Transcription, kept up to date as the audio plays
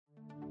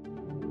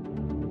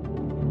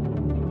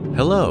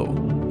Hello.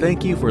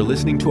 Thank you for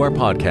listening to our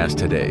podcast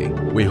today.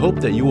 We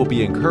hope that you will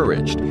be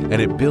encouraged and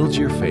it builds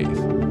your faith.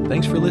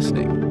 Thanks for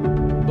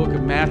listening. Book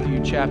of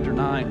Matthew, chapter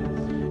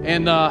 9.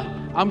 And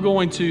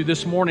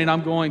this morning,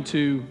 I'm going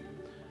to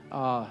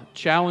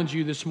challenge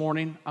you this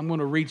morning. I'm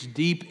going to reach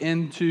deep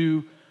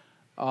into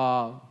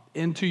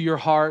your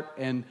heart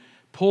and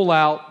pull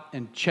out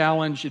and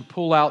challenge and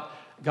pull out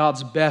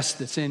God's best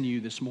that's in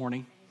you this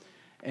morning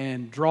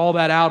and draw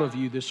that out of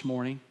you this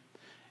morning.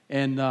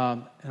 And I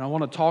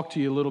want to talk to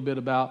you a little bit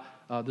about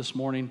this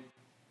morning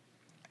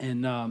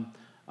and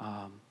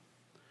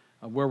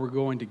where we're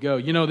going to go.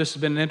 You know, this has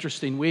been an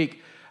interesting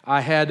week.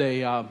 I've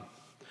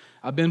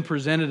been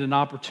presented an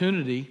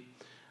opportunity.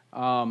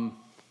 I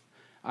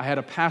had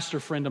a pastor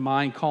friend of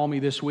mine call me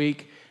this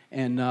week,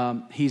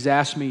 and he's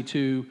asked me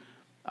to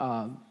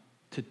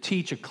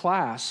teach a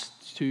class.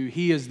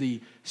 He is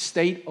the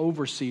state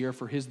overseer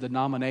for his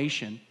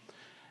denomination,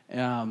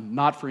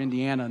 not for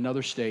Indiana,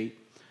 another state.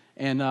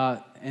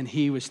 And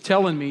he was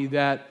telling me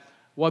that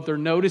what they're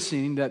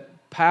noticing,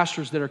 that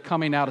pastors that are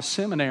coming out of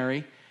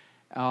seminary,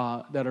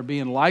 that are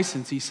being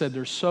licensed, he said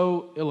they're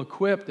so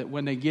ill-equipped that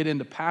when they get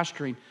into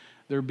pastoring,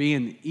 they're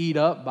being eat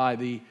up by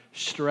the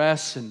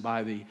stress and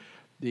by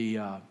the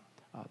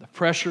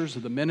pressures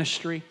of the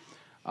ministry,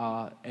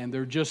 and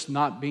they're just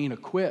not being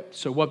equipped.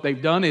 So what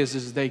they've done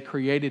is they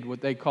created what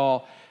they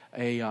call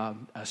a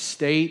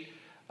state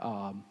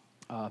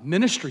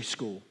ministry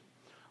school,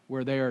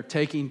 where they are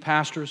taking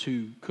pastors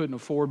who couldn't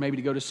afford maybe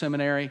to go to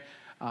seminary,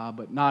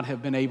 but not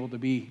have been able to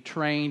be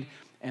trained,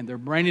 and they're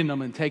bringing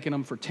them and taking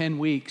them for 10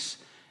 weeks,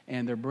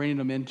 and they're bringing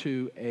them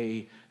into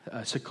a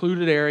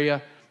secluded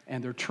area,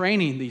 and they're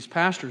training these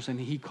pastors. And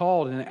he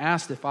called and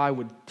asked if I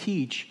would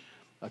teach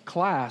a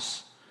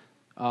class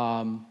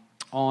on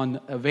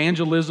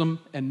evangelism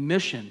and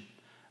mission,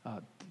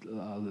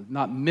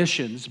 not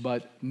missions,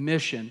 but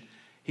mission.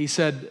 He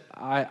said,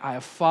 I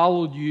have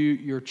followed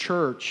your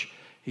church.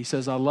 He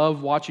says, I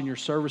love watching your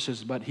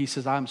services, but he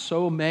says, I'm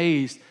so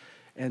amazed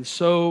and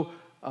so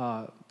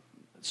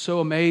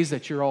amazed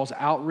at your all's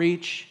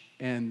outreach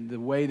and the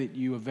way that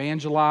you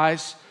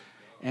evangelize.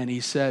 And he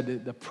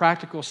said, the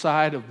practical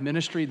side of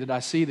ministry that I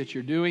see that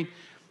you're doing,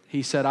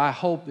 he said, I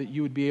hope that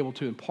you would be able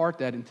to impart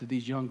that into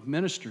these young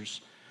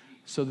ministers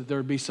so that there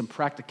would be some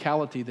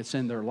practicality that's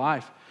in their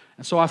life.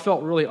 And so I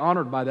felt really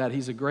honored by that.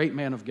 He's a great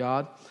man of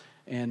God,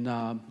 and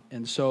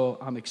so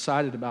I'm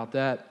excited about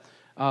that.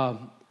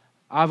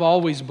 I've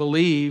always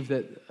believed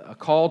that a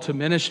call to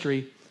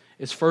ministry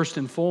is first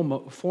and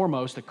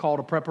foremost a call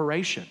to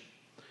preparation,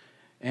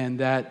 and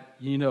that,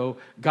 you know,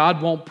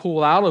 God won't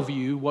pull out of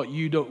you what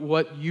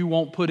you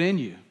won't put in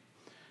you.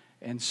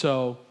 And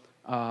so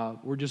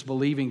we're just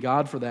believing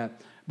God for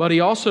that. But he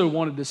also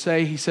wanted to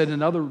say, he said,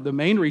 the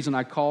main reason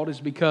I called is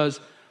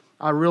because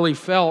I really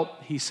felt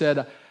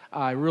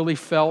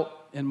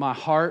in my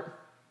heart,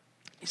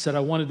 he said,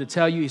 I wanted to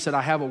tell you, he said,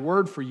 I have a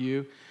word for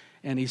you.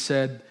 And he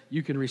said,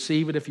 you can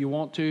receive it if you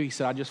want to. He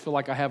said, I just feel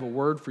like I have a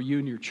word for you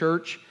and your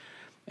church.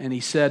 And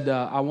he said,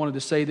 I wanted to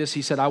say this.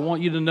 He said, I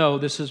want you to know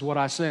this is what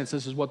I sense.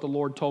 This is what the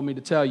Lord told me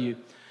to tell you,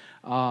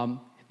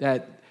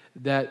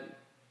 that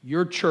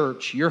your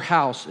church, your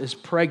house is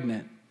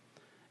pregnant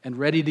and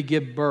ready to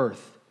give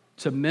birth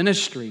to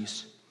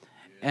ministries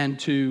and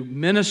to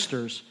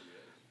ministers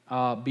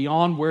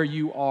beyond where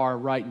you are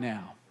right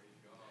now.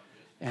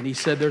 And he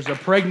said, there's a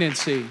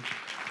pregnancy.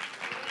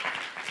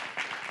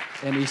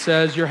 And he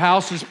says, your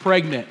house is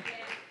pregnant.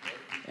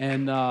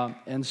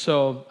 And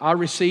so I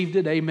received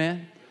it,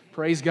 amen.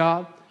 Praise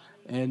God.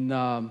 And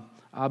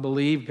I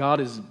believe God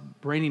is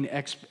bringing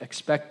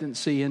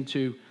expectancy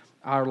into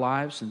our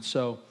lives. And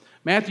so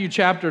Matthew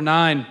chapter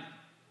 9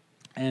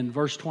 and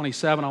verse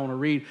 27, I want to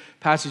read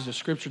a passage of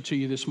Scripture to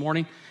you this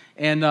morning.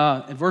 And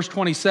in verse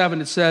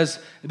 27 it says,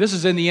 this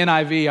is in the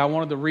NIV. I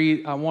wanted to read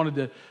it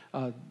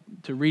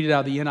out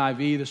of the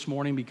NIV this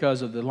morning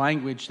because of the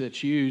language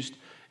that's used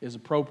is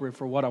appropriate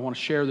for what I want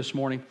to share this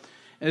morning.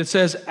 And it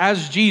says,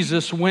 as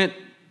Jesus went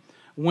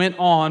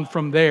on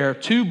from there,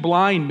 2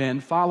 blind men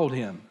followed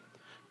him,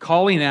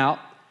 calling out,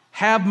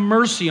 have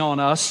mercy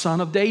on us,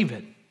 Son of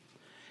David.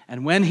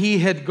 And when he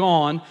had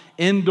gone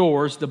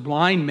indoors, the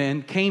blind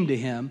men came to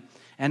him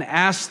and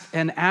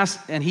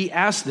he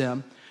asked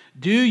them,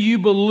 do you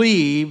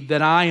believe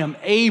that I am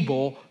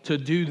able to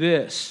do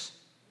this?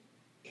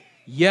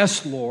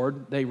 Yes,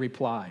 Lord, they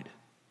replied.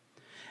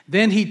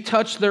 Then he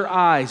touched their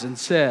eyes and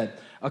said,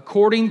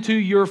 according to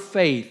your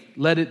faith,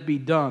 let it be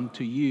done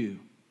to you.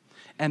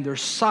 And their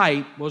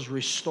sight was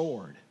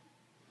restored.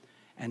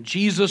 And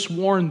Jesus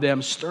warned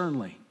them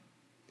sternly,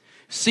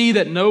 see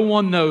that no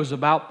one knows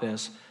about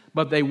this.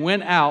 But they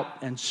went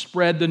out and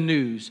spread the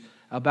news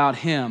about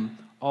him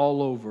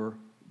all over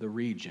the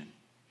region.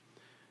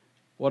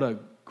 What a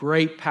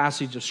great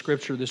passage of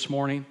Scripture this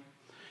morning.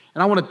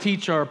 And I want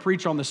to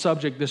preach on the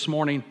subject this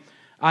morning,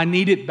 I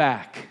need it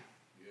back.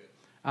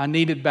 I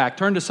need it back.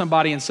 Turn to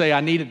somebody and say, I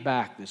need it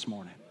back this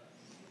morning.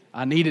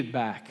 I need it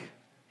back.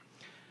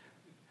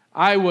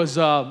 I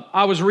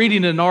was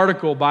reading an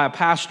article by a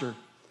pastor.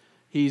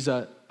 He's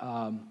a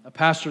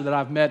pastor that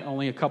I've met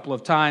only a couple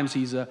of times.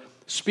 He's a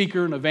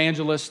speaker and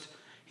evangelist.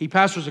 He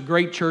pastors a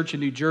great church in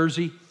New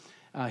Jersey.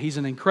 He's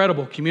an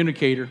incredible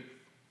communicator.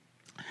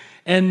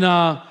 And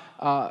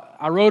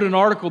I wrote an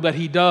article that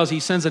he does. He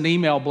sends an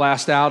email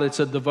blast out. It's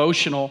a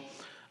devotional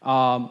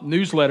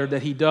newsletter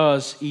that he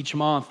does each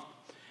month.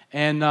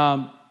 And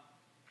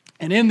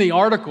in the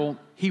article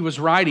he was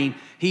writing,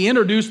 he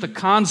introduced a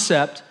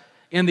concept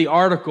in the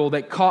article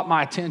that caught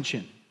my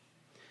attention.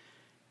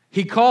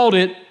 He called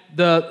it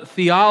the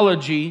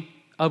theology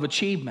of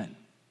achievement.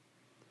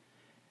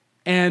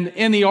 And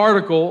in the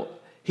article,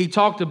 he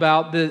talked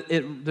about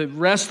the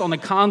rest on the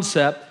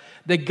concept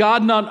that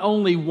God not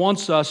only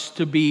wants us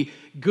to be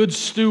good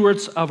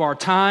stewards of our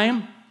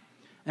time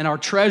and our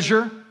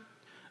treasure,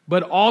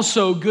 but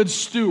also good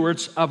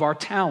stewards of our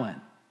talent.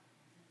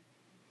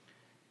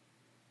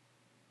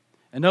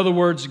 In other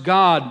words,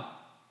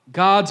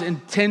 God's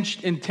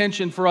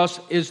intention for us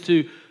is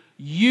to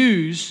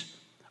use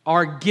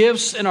our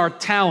gifts and our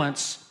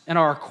talents and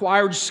our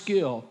acquired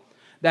skill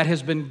that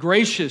has been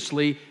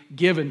graciously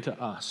given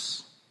to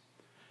us.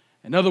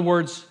 In other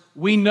words,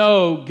 we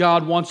know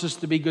God wants us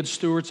to be good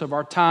stewards of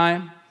our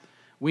time.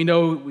 We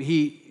know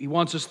He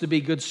wants us to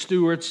be good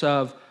stewards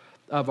of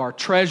our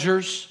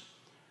treasures.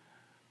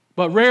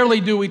 But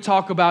rarely do we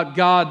talk about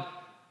God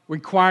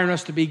requiring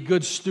us to be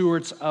good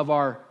stewards of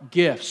our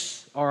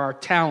gifts or our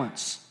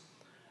talents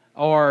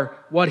or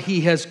what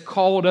He has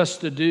called us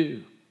to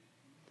do.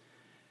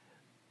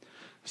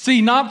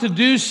 See, not to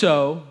do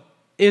so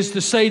is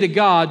to say to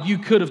God, you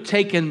could have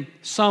taken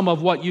some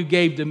of what you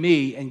gave to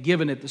me and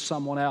given it to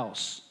someone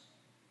else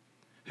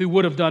who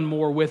would have done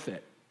more with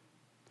it.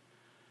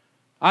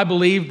 I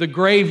believe the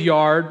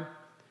graveyard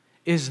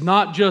is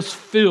not just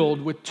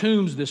filled with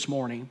tombs this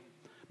morning,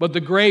 but the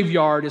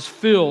graveyard is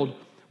filled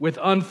with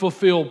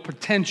unfulfilled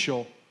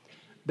potential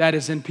that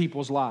is in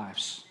people's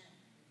lives.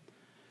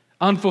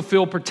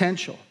 Unfulfilled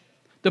potential.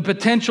 The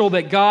potential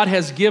that God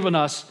has given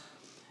us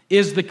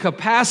is the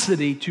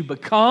capacity to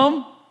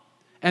become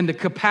and the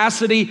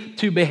capacity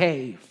to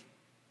behave.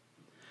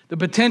 The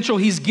potential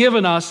He's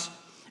given us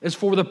is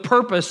for the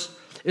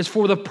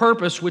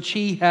purpose which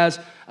He has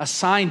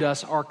assigned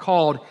us or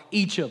called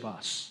each of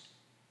us.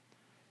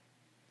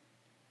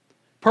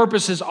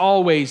 Purpose is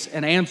always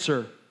an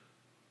answer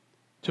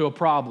to a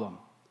problem.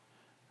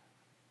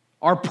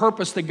 Our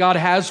purpose that God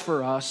has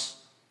for us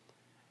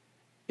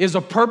is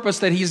a purpose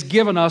that He's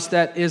given us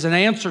that is an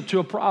answer to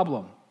a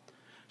problem.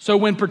 So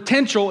when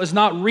potential is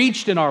not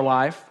reached in our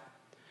life,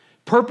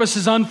 purpose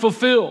is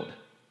unfulfilled,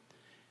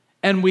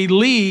 and we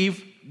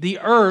leave the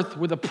earth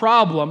with a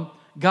problem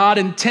God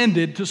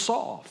intended to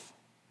solve.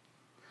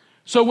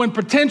 So when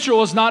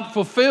potential is not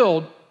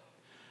fulfilled,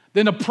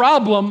 then a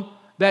problem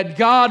that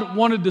God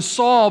wanted to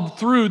solve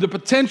through the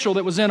potential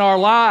that was in our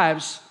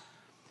lives,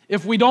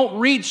 if we don't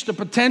reach the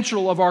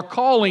potential of our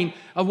calling,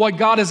 of what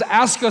God has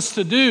asked us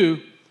to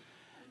do,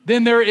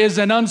 then there is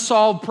an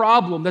unsolved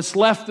problem that's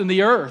left in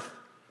the earth,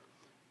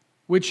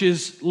 which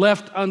is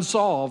left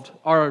unsolved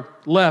or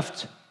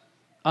left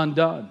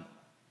undone.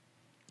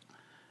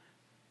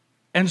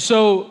 And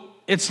so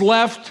it's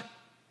left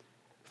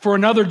for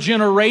another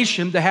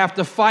generation to have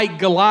to fight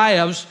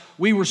Goliaths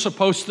we were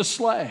supposed to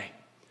slay.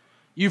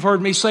 You've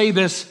heard me say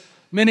this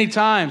many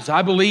times.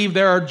 I believe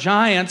there are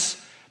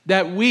giants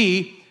that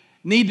we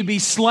need to be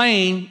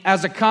slain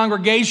as a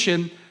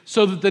congregation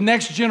so that the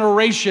next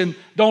generation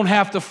don't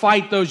have to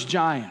fight those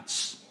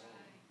giants.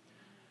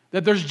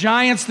 That there's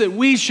giants that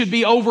we should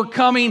be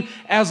overcoming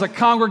as a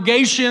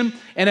congregation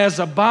and as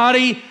a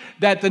body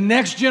that the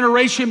next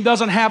generation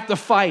doesn't have to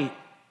fight.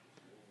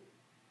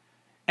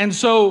 And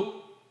so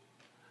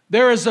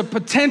there is a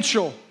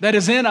potential that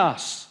is in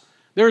us.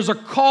 There is a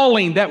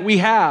calling that we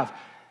have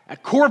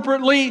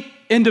corporately,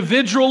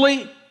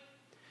 individually,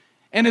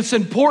 and it's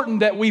important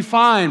that we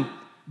find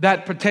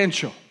that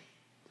potential.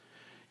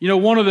 You know,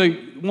 one of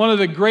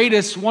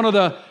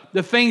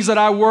the things that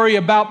I worry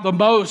about the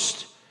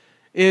most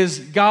is,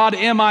 God,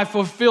 am I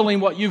fulfilling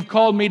what you've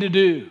called me to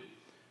do?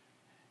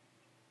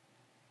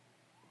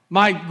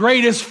 My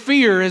greatest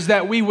fear is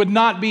that we would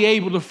not be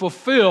able to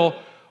fulfill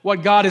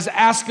what God has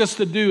asked us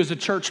to do as a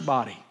church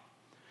body.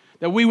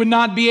 That we would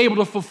not be able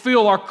to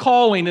fulfill our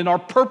calling and our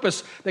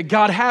purpose that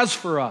God has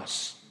for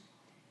us.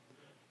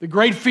 The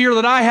great fear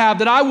that I have,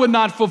 that I would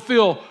not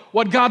fulfill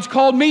what God's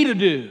called me to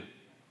do.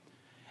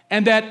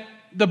 And that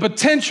the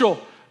potential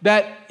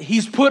that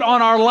He's put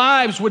on our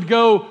lives would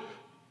go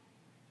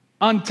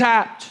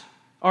untapped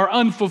or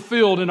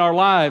unfulfilled in our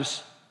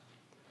lives,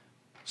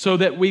 so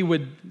that we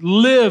would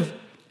live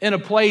in a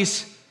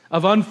place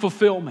of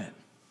unfulfillment.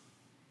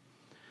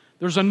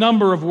 There's a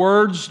number of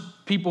words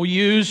people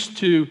use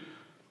to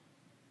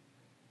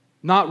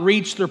not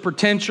reach their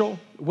potential,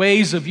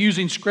 ways of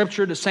using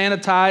Scripture to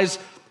sanitize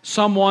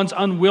someone's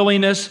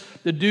unwillingness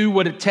to do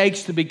what it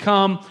takes to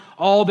become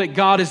all that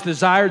God has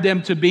desired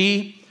them to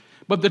be.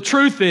 But the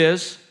truth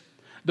is,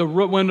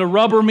 when the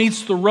rubber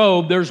meets the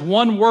road, there's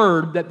one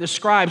word that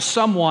describes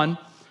someone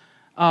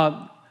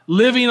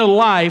living a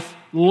life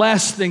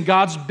less than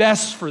God's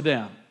best for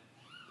them.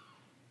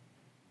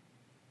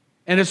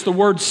 And it's the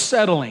word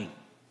settling.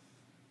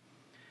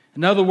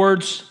 In other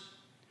words,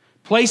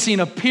 placing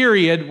a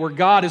period where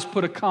God has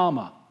put a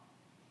comma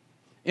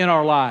in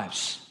our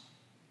lives.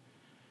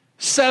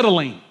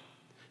 Settling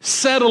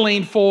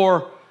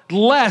for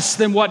less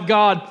than what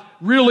God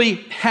really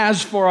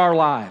has for our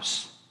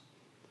lives.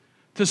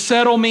 To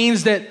settle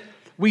means that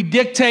we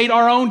dictate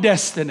our own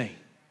destiny.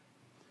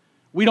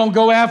 We don't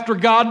go after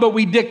God, but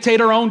we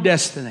dictate our own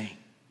destiny.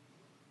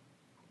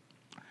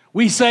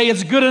 We say,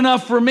 it's good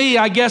enough for me,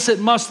 I guess it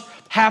must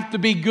have to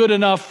be good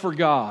enough for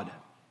God.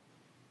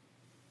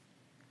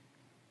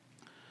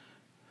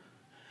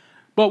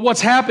 But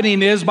what's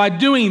happening is, by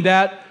doing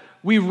that,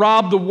 we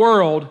rob the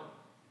world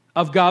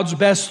of God's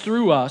best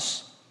through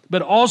us,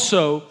 but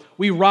also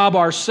we rob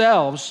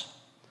ourselves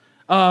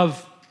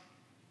of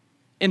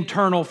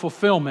internal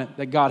fulfillment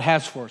that God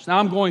has for us. Now,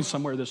 I'm going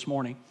somewhere this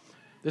morning.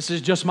 This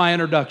is just my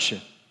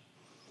introduction.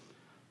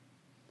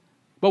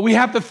 But we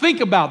have to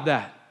think about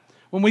that.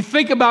 When we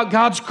think about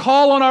God's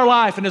call on our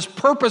life and His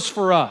purpose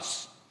for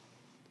us,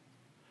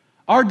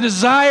 our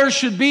desire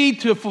should be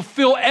to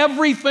fulfill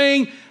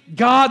everything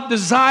God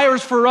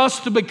desires for us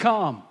to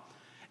become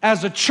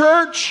as a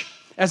church,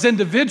 as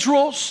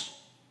individuals,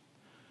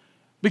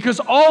 because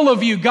all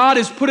of you, God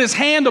has put His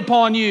hand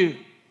upon you.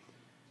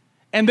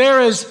 And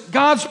there is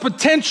God's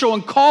potential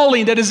and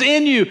calling that is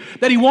in you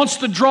that He wants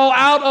to draw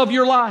out of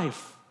your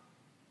life.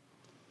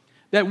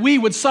 That we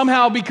would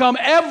somehow become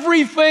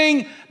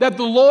everything that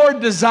the Lord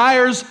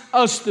desires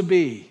us to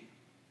be.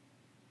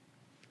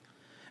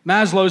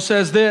 Maslow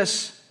says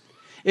this: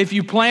 if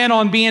you plan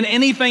on being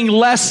anything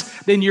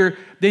less than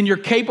you're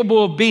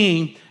capable of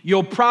being,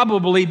 you'll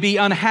probably be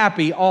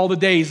unhappy all the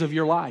days of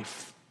your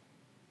life.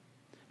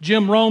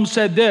 Jim Rome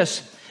said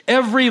this: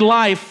 every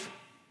life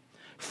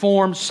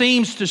form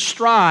seems to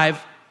strive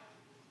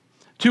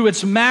to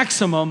its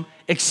maximum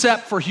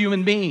except for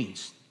human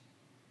beings.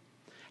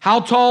 How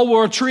tall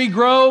will a tree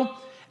grow?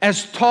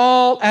 As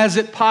tall as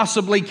it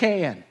possibly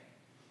can.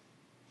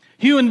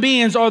 Human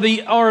beings are,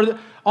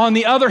 on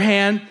the other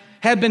hand,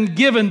 have been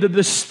given the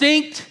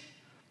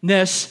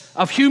distinctness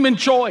of human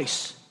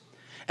choice.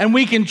 And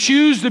we can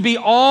choose to be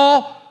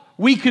all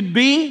we could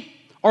be,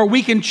 or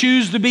we can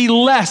choose to be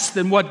less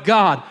than what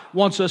God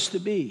wants us to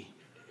be.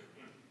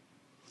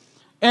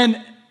 And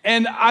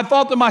I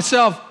thought to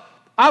myself,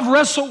 I've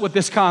wrestled with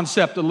this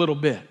concept a little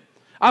bit.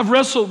 I've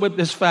wrestled with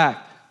this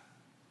fact.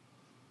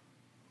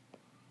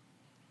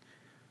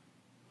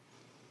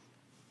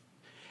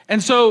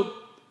 And so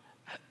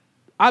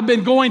I've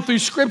been going through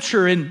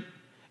Scripture and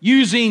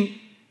using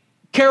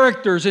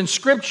characters in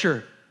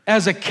Scripture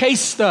as a case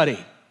study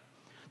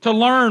to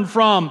learn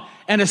from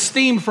and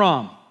esteem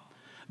from.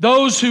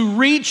 Those who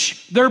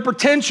reach their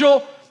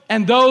potential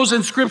and those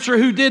in Scripture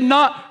who did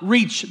not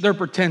reach their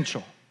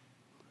potential.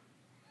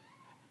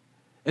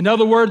 In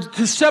other words,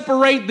 to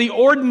separate the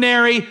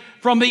ordinary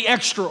from the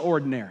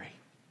extraordinary.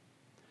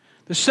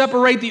 To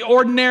separate the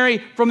ordinary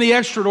from the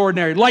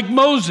extraordinary. Like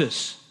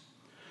Moses,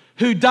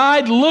 who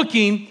died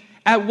looking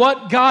at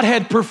what God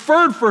had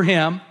preferred for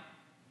him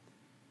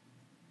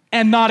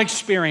and not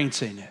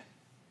experiencing it.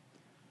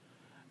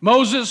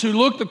 Moses, who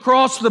looked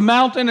across the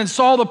mountain and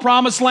saw the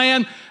promised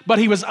land, but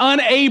he was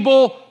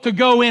unable to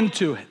go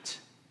into it.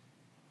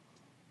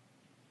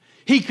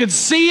 He could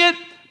see it,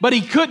 but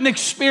he couldn't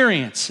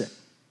experience it.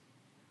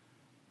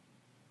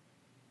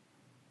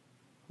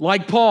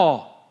 Like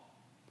Paul,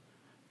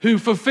 who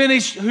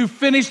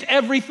finished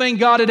everything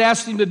God had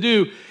asked him to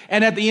do,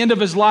 and at the end of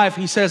his life,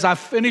 he says, "I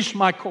finished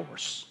my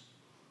course."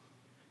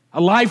 A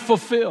life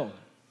fulfilled.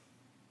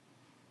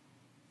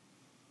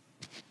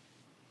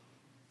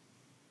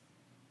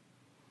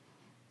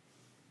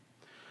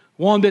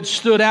 One that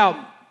stood out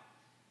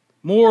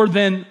more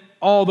than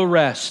all the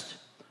rest.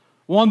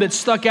 One that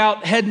stuck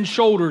out head and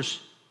shoulders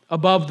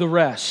above the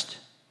rest.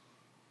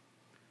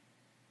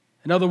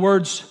 In other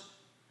words,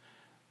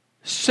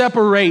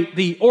 separate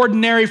the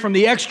ordinary from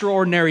the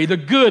extraordinary, the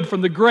good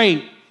from the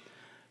great,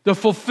 the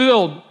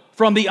fulfilled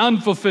from the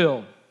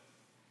unfulfilled.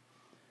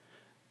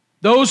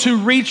 Those who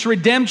reached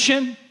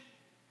redemption's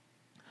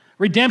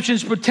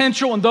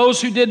potential, and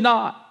those who did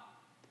not.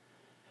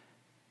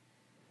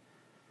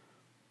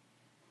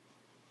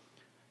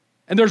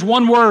 And there's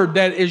one word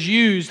that is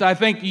used, I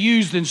think,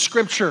 used in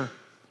Scripture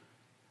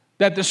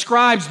that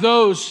describes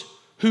those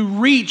who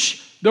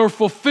reach their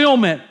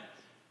fulfillment,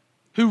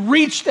 who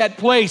reach that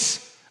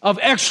place of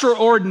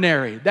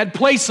extraordinary, that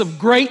place of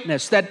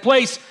greatness, that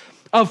place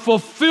of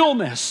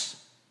fulfillment.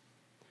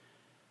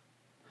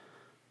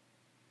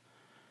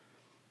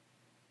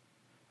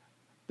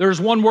 There's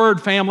one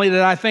word, family,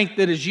 that I think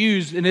that is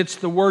used, and it's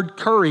the word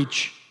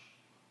courage.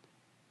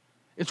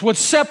 It's what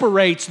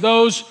separates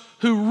those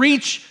who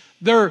reach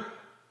their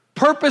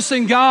purpose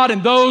in God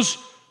and those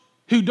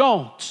who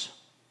don't.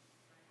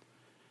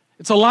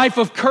 It's a life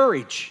of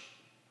courage.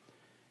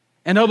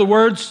 In other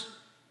words,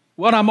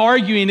 what I'm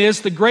arguing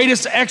is the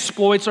greatest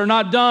exploits are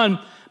not done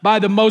by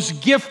the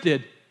most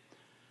gifted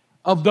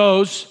of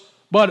those,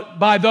 but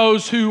by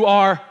those who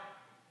are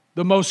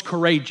the most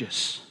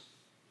courageous.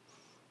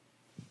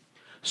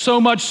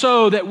 So much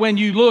so that when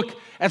you look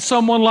at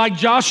someone like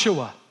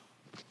Joshua,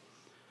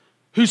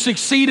 who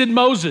succeeded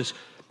Moses.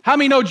 How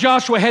many know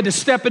Joshua had to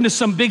step into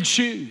some big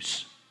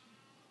shoes?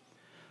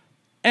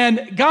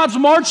 And God's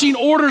marching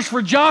orders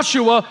for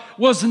Joshua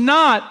was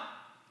not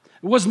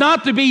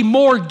to be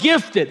more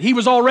gifted. He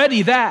was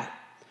already that.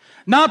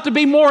 Not to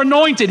be more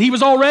anointed. He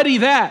was already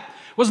that.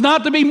 Was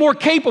not to be more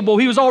capable.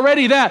 He was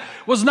already that.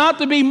 Was not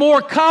to be more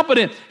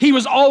competent. He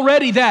was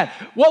already that.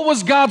 What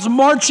was God's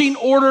marching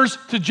orders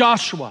to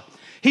Joshua?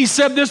 He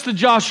said this to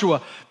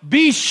Joshua,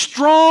 be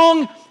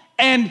strong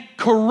and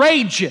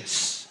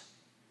courageous.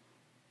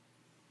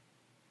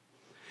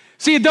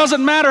 See, it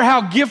doesn't matter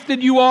how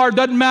gifted you are. It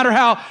doesn't matter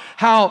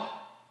how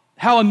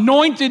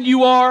anointed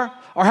you are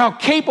or how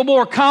capable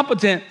or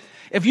competent.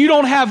 If you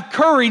don't have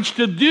courage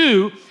to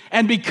do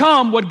and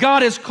become what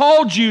God has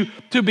called you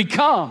to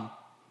become.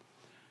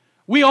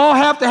 We all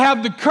have to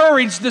have the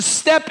courage to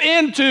step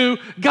into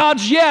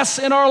God's yes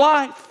in our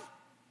life.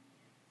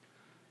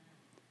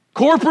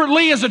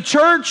 Corporately as a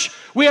church,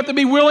 we have to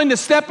be willing to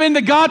step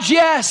into God's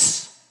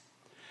yes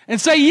and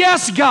say,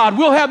 yes, God,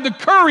 we'll have the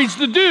courage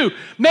to do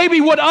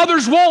maybe what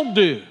others won't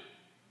do.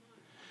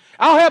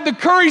 I'll have the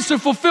courage to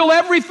fulfill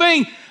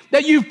everything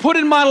that you've put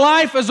in my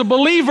life as a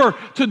believer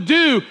to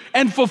do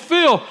and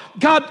fulfill.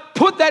 God,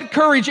 put that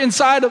courage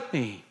inside of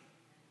me.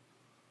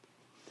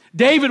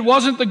 David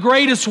wasn't the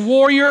greatest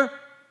warrior.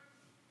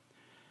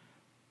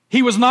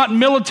 He was not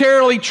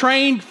militarily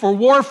trained for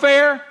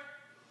warfare.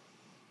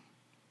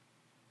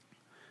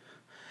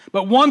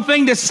 But one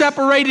thing that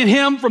separated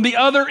him from the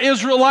other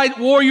Israelite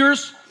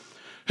warriors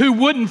who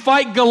wouldn't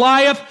fight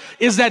Goliath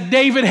is that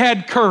David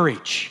had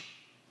courage.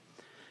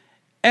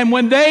 And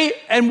when they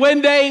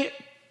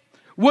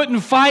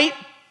wouldn't fight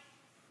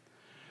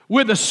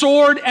with a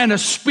sword and a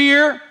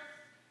spear,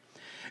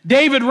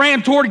 David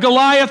ran toward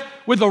Goliath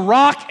with a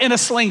rock and a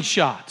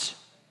slingshot.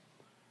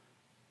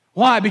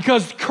 Why?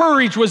 Because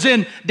courage was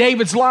in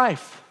David's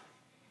life.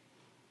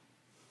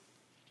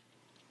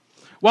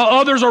 While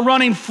others are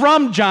running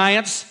from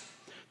giants,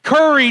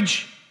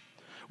 courage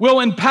will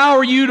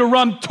empower you to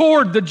run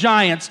toward the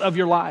giants of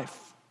your life.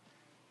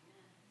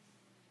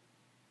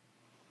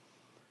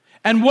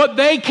 And what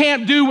they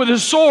can't do with a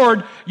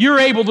sword, you're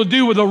able to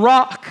do with a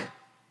rock.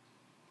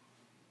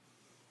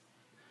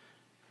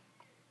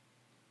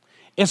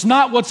 It's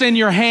not what's in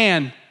your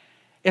hand,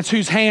 it's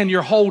whose hand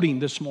you're holding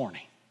this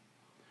morning.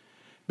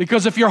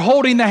 Because if you're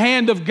holding the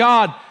hand of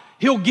God,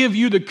 He'll give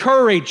you the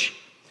courage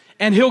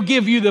and He'll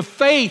give you the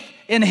faith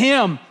in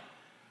Him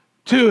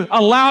to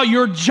allow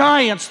your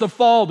giants to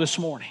fall this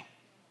morning.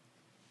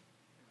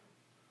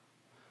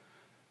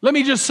 Let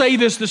me just say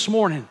this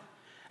morning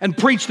and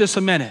preach this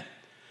a minute.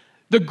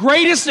 The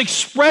greatest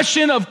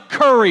expression of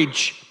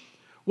courage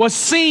was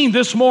seen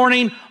this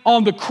morning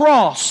on the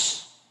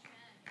cross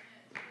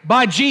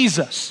by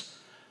Jesus.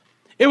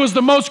 It was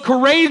the most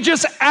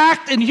courageous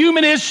act in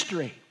human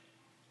history.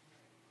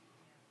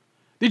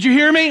 Did you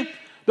hear me?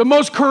 The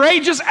most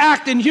courageous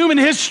act in human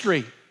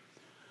history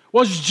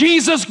was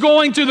Jesus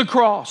going to the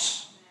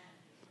cross.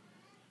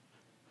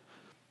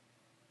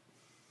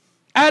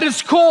 At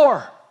its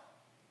core,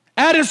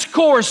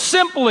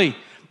 simply,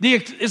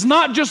 is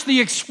not just the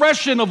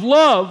expression of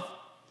love,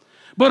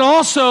 but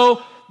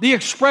also the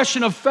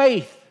expression of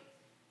faith.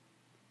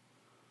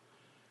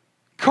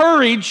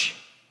 Courage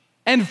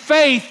and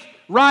faith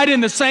ride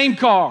in the same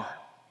car.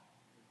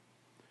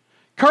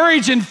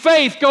 Courage and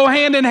faith go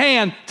hand in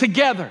hand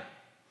together.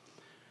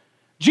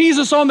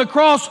 Jesus on the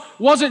cross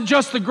wasn't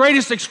just the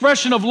greatest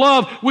expression of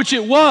love, which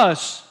it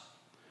was,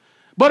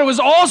 but it was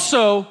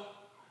also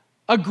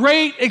a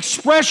great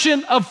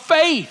expression of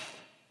faith.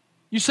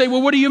 You say,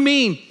 well, what do you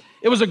mean?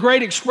 It was a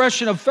great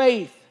expression of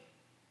faith.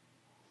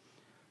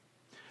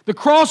 The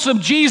cross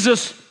of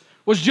Jesus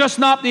was just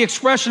not the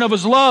expression of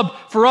His love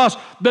for us,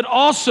 but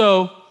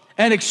also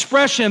an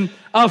expression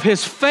of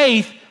His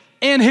faith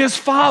in His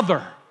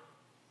Father.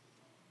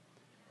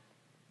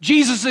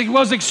 Jesus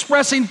was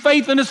expressing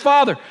faith in His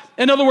Father.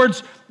 In other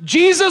words,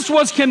 Jesus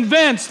was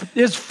convinced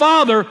His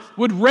Father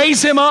would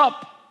raise Him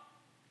up.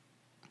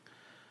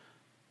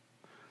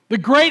 The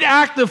great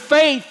act of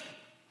faith,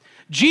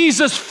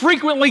 Jesus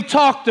frequently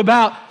talked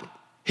about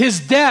His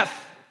death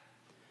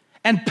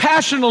and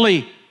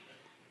passionately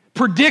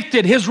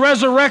predicted His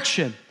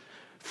resurrection,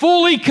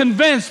 fully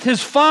convinced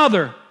His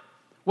Father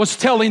was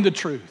telling the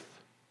truth.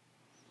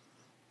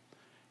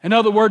 In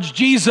other words,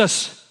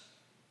 Jesus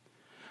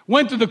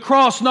went to the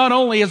cross not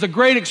only as a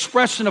great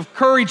expression of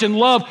courage and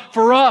love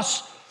for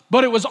us,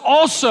 but it was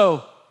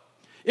also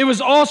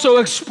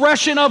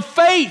expression of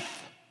faith,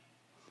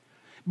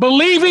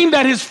 believing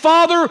that His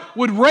Father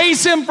would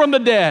raise Him from the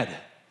dead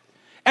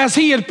as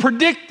He had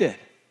predicted.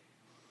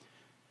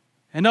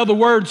 In other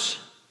words,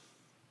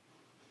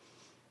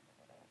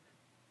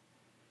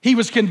 He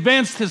was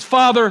convinced His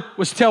Father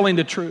was telling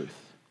the truth.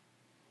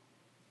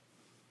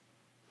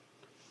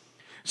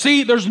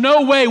 See, there's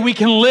no way we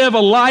can live a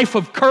life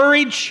of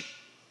courage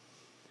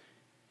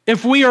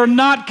if we are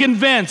not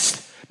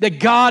convinced that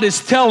God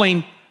is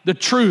telling the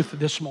truth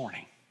this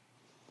morning.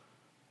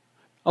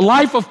 A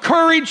life of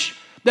courage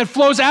that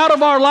flows out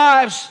of our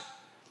lives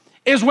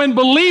is when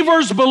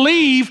believers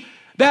believe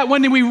that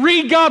when we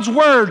read God's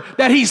Word,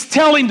 that He's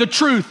telling the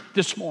truth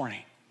this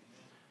morning.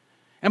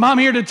 And I'm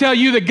here to tell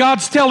you that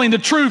God's telling the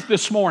truth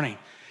this morning.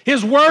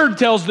 His Word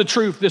tells the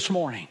truth this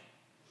morning.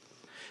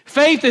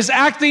 Faith is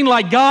acting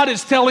like God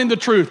is telling the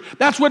truth.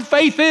 That's what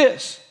faith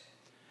is.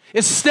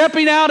 It's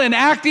stepping out and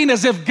acting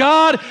as if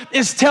God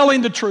is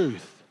telling the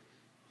truth.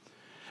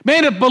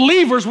 Man, if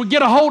believers would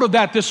get a hold of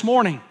that this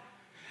morning,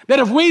 that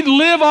if we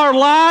live our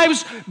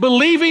lives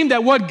believing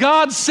that what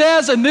God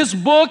says in this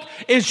book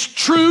is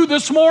true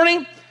this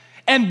morning,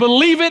 and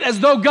believe it as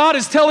though God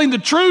is telling the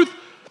truth,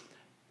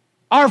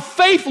 our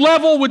faith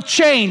level would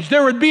change.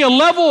 There would be a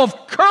level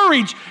of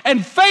courage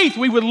and faith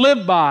we would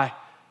live by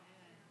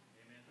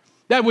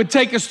that would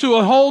take us to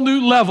a whole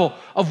new level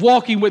of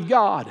walking with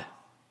God.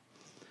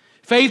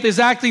 Faith is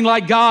acting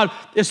like God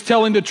is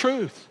telling the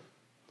truth.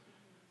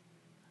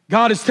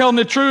 God is telling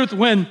the truth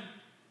when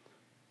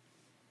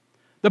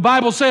the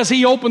Bible says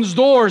He opens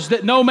doors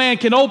that no man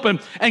can open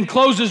and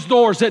closes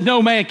doors that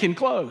no man can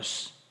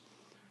close.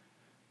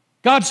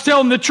 God's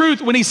telling the truth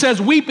when He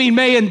says weeping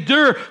may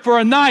endure for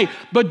a night,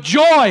 but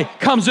joy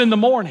comes in the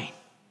morning.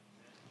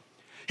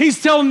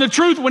 He's telling the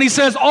truth when He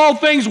says all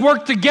things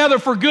work together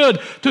for good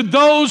to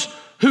those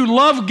who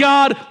love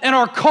God and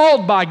are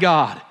called by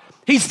God.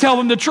 He's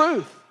telling the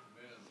truth.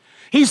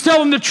 He's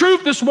telling the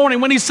truth this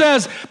morning when He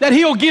says that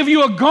He'll give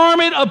you a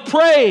garment of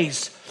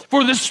praise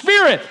for the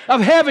spirit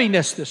of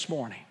heaviness this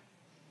morning.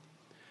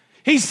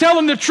 He's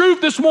telling the truth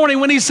this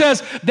morning when He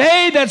says,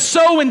 they that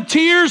sow in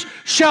tears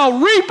shall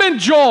reap in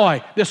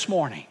joy this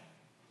morning.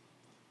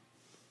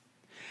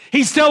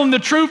 He's telling the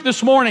truth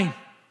this morning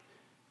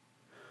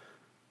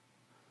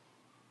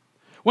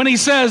when He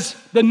says,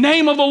 the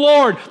name of the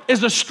Lord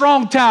is a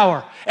strong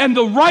tower, and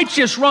the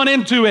righteous run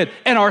into it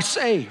and are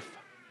saved.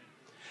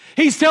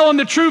 He's telling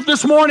the truth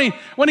this morning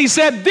when He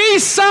said,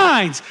 these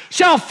signs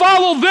shall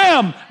follow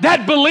them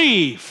that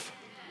believe.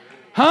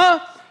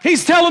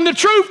 He's telling the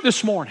truth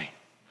this morning.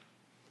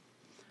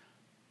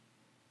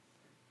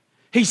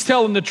 He's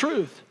telling the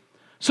truth.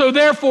 So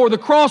therefore, the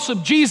cross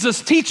of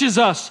Jesus teaches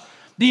us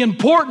the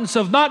importance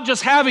of not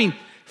just having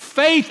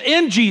faith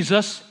in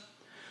Jesus,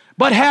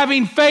 but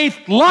having faith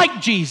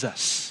like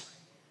Jesus.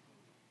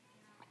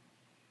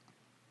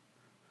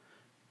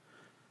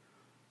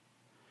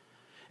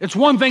 It's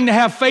one thing to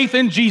have faith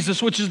in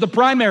Jesus, which is the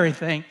primary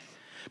thing,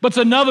 but it's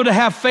another to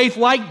have faith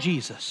like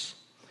Jesus.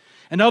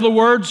 In other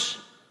words,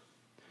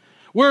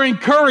 we're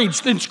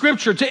encouraged in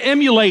Scripture to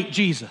emulate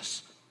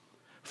Jesus.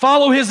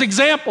 Follow His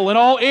example in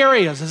all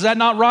areas. Is that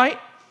not right?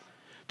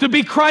 To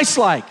be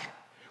Christ-like.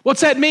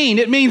 What's that mean?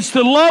 It means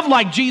to love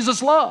like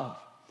Jesus loved.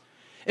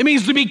 It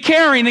means to be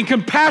caring and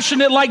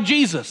compassionate like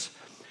Jesus.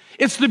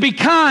 It's to be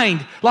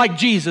kind like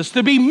Jesus,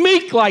 to be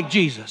meek like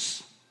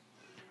Jesus.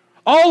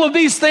 All of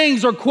these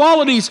things are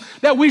qualities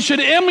that we should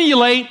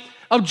emulate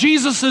of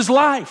Jesus'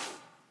 life.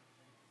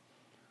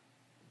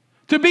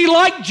 To be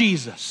like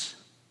Jesus.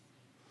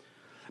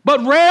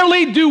 But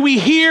rarely do we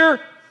hear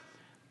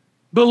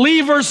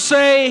believers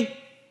say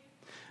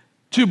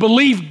to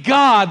believe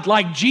God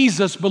like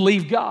Jesus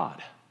believed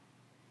God.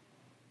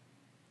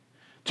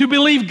 To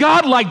believe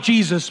God like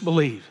Jesus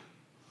believed.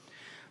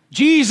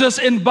 Jesus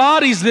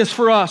embodies this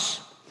for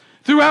us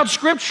throughout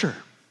Scripture.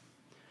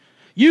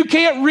 You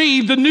can't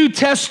read the New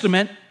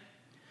Testament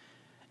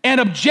and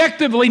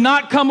objectively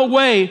not come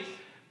away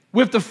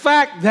with the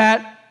fact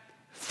that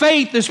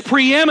faith is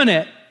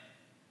preeminent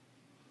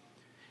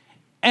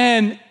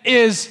and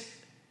is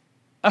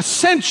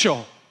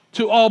essential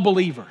to all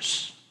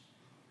believers.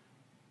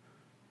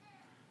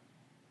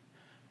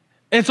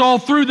 It's all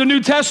through the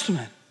New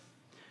Testament.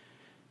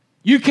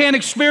 You can't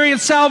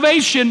experience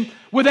salvation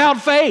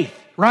without faith,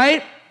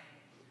 right?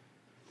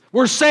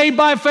 We're saved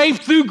by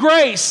faith through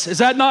grace. Is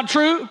that not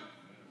true?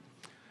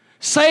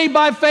 Saved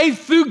by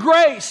faith through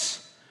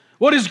grace.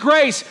 What is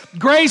grace?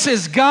 Grace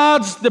is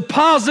God's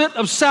deposit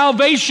of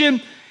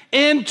salvation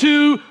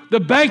into the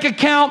bank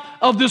account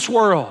of this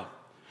world.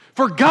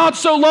 For God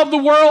so loved the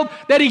world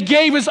that He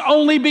gave His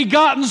only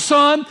begotten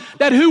Son,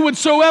 that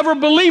whosoever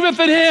believeth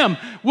in Him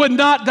would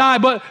not die,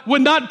 but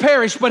would not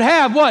perish, but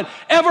have what?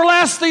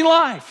 Everlasting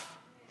life.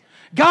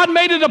 God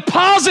made a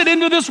deposit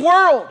into this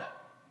world.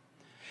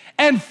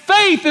 And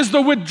faith is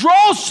the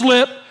withdrawal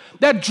slip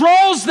that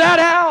draws that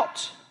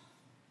out.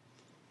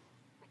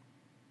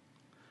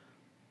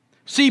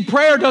 See,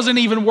 prayer doesn't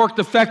even work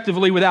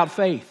effectively without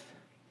faith.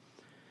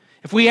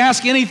 If we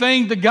ask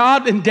anything to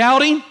God in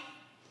doubting,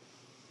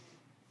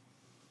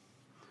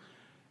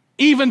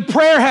 even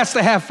prayer has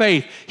to have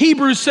faith.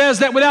 Hebrews says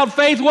that without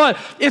faith, what?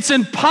 It's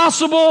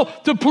impossible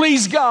to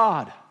please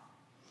God.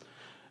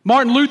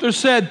 Martin Luther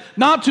said,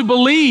 not to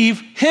believe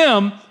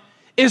Him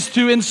is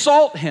to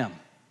insult Him.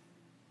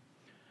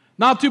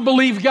 Not to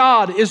believe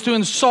God is to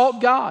insult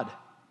God.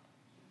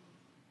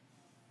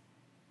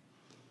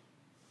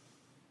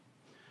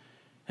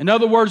 In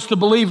other words, to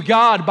believe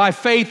God by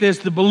faith is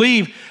to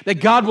believe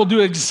that God will do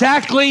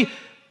exactly,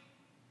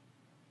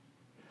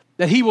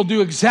 that He will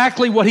do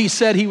exactly what He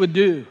said He would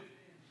do.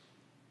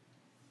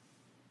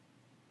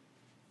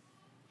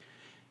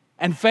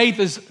 And faith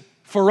is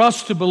for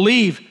us to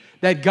believe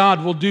that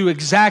God will do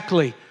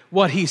exactly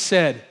what He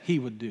said He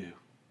would do.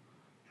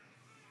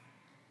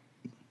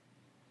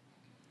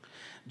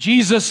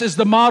 Jesus is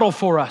the model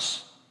for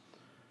us.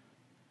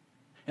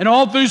 And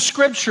all through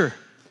Scripture,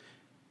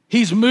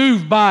 He's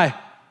moved by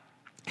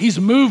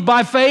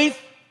faith.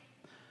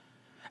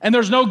 And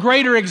there's no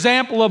greater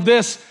example of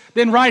this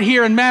than right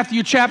here in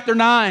Matthew chapter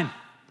 9.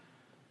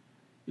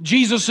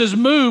 Jesus is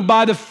moved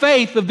by the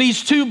faith of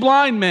these two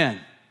blind men.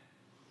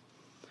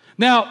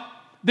 Now,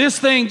 this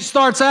thing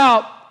starts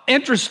out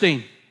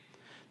interesting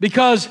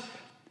because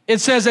it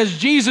says, as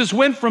Jesus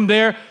went from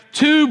there,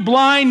 two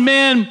blind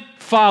men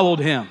followed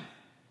Him.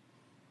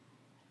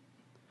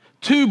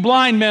 Two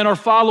blind men are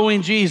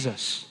following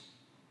Jesus.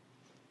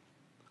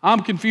 I'm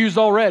confused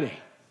already.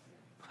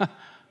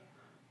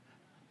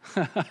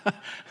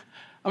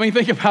 I mean,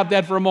 think about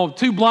that for a moment.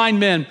 Two blind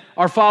men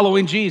are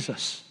following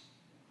Jesus.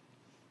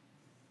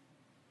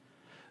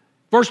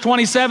 Verse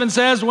 27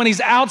 says, when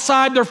He's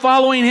outside, they're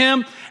following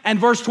Him. And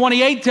verse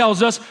 28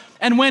 tells us,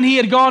 and when He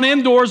had gone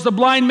indoors, the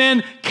blind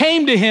men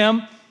came to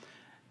Him.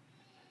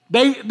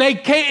 They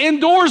came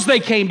indoors, they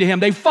came to Him.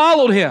 They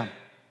followed Him.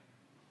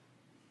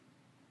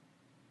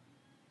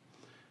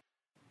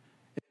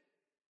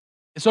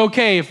 It's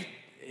okay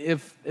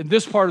if in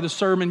this part of the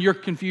sermon you're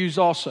confused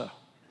also.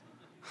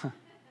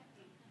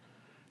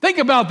 Think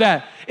about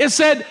that. It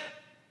said,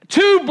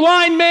 two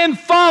blind men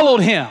followed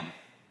Him.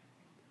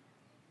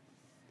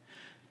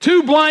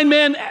 Two blind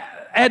men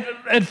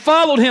had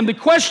followed Him. The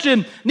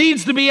question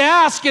needs to be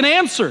asked and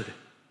answered.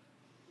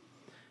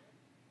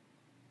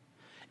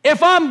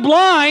 If I'm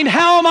blind,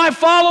 how am I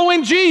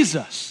following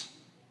Jesus?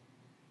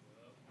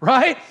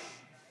 Right?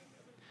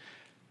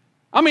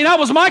 I mean, that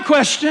was my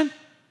question.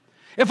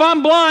 If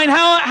I'm blind,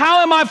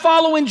 how am I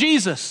following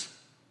Jesus?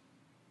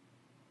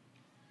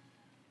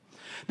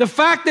 The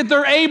fact that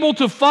they're able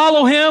to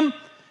follow Him,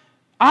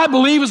 I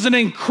believe, is an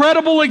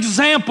incredible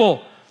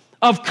example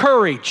of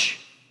courage.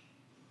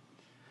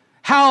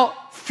 How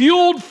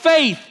fueled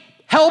faith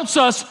helps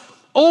us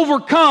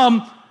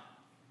overcome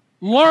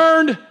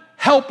learned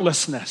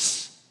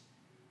helplessness.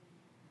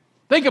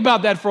 Think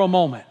about that for a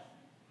moment.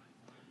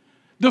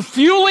 The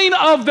fueling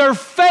of their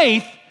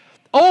faith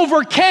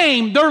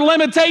overcame their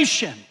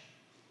limitation.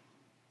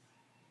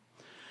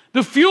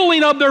 The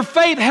fueling of their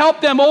faith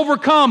helped them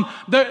overcome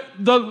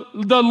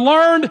the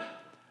learned,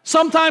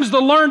 sometimes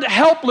the learned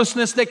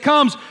helplessness that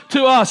comes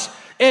to us.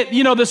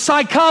 The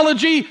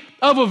psychology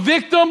of a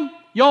victim.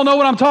 Y'all know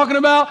what I'm talking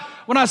about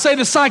when I say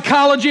the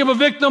psychology of a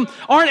victim.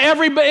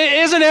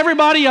 Isn't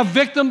everybody a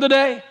victim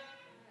today?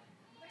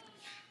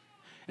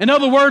 In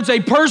other words, a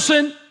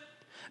person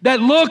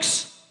that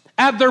looks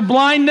at their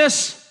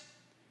blindness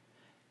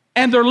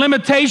and their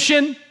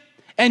limitation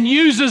and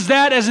uses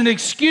that as an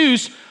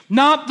excuse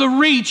not to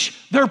reach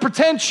their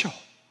potential.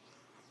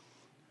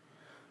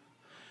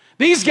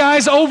 These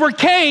guys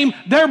overcame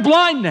their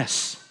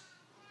blindness.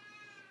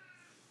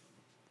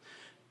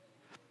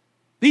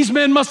 These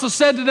men must have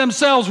said to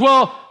themselves,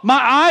 well, my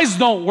eyes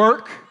don't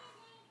work,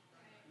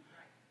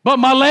 but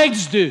my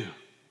legs do.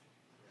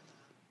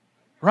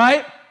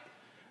 Right?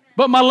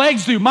 But my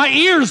legs do. My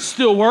ears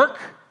still work.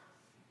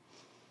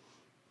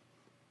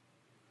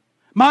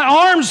 My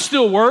arms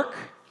still work.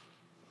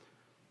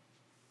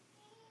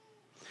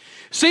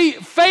 See,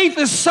 faith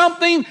is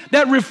something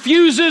that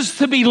refuses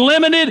to be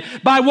limited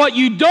by what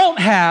you don't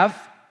have.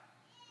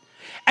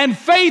 And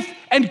faith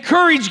and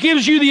courage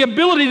gives you the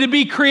ability to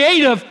be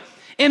creative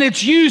in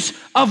its use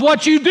of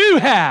what you do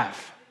have.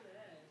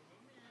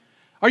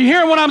 Are you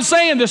hearing what I'm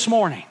saying this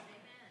morning?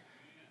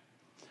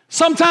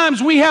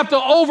 Sometimes we have to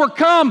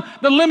overcome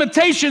the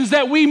limitations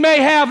that we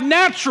may have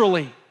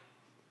naturally.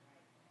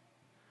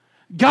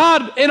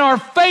 God, in our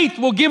faith,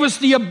 will give us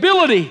the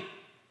ability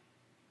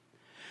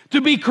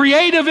to be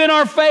creative in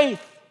our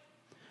faith,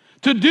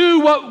 to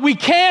do what we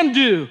can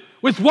do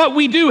with what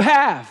we do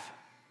have.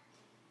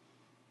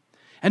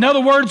 In other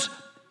words,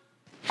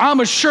 I'm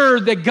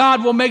assured that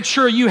God will make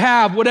sure you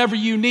have whatever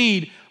you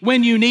need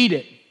when you need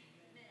it.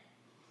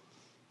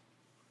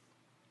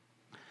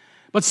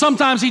 But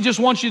sometimes He just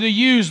wants you to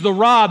use the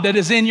rod that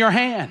is in your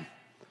hand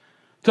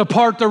to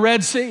part the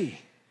Red Sea.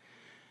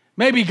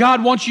 Maybe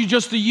God wants you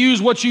just to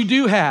use what you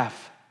do have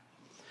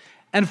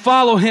and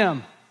follow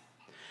Him.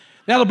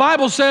 Now, the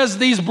Bible says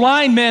these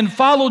blind men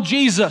followed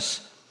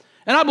Jesus.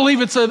 And I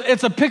believe it's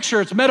a picture,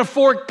 it's a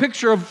metaphoric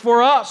picture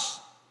for us.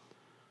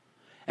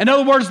 In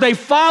other words, they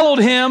followed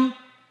Him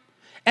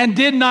and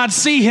did not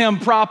see Him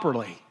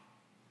properly.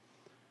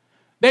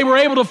 They were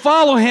able to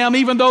follow Him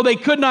even though they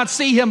could not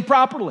see Him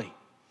properly.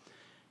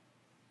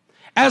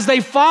 As they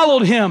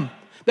followed Him,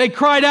 they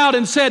cried out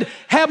and said,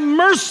 "Have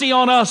mercy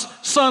on us,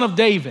 Son of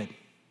David."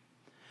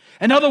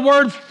 In other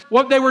words,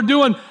 what they were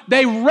doing,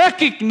 they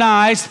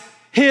recognized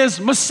His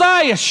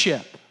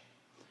messiahship.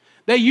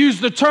 They used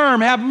the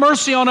term, "Have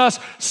mercy on us,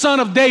 Son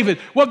of David."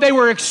 What they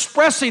were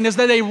expressing is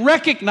that they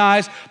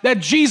recognized that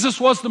Jesus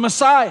was the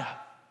Messiah.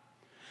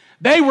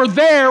 They were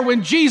there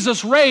when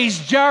Jesus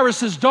raised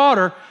Jairus'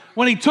 daughter,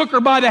 when He took her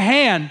by the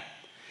hand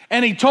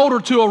and He told her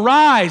to,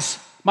 "Arise,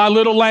 my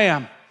little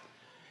lamb."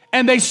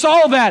 And they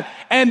saw that.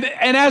 And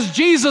as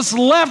Jesus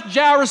left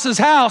Jairus'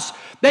 house,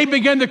 they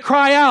began to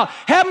cry out,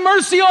 "Have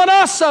mercy on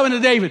us, son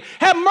of David.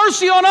 Have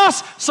mercy on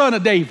us, son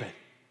of David."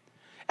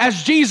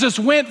 As Jesus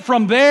went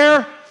from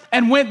there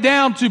and went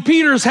down to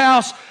Peter's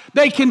house,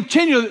 they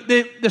continued,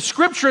 the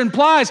scripture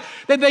implies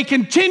that they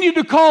continued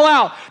to call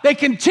out. They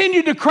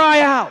continued to cry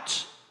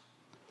out.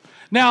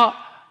 Now,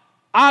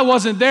 I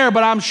wasn't there,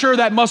 but I'm sure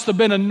that must have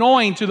been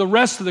annoying to the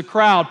rest of the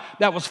crowd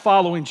that was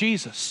following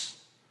Jesus.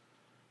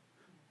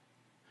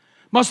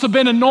 Must have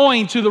been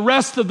annoying to the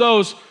rest of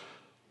those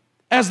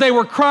as they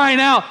were crying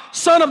out,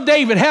 "Son of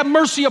David, have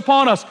mercy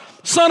upon us.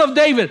 Son of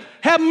David,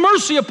 have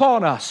mercy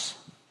upon us."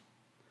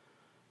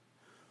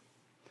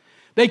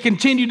 They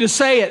continued to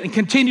say it and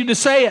continued to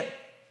say it.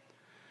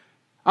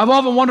 I've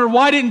often wondered,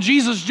 why didn't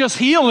Jesus just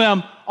heal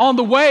them on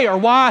the way, or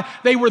why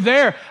they were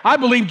there? I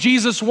believe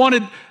Jesus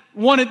wanted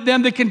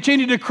them to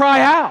continue to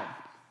cry out.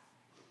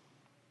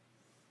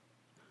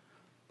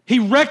 They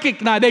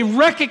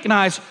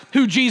recognized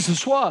who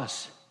Jesus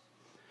was.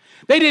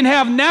 They didn't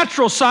have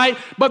natural sight,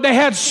 but they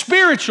had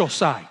spiritual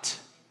sight.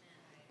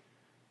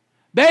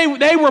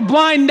 They were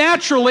blind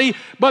naturally,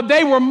 but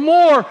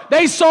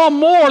they saw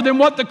more than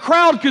what the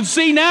crowd could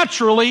see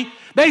naturally.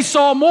 They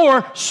saw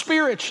more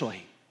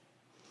spiritually.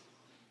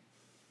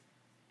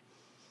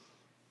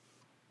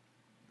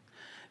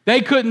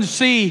 They couldn't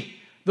see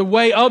the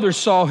way others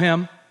saw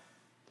him.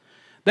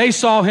 They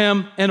saw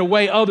him in a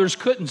way others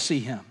couldn't see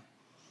him.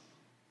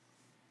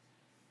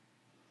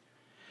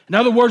 In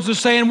other words, they're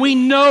saying, "We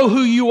know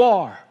who you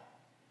are."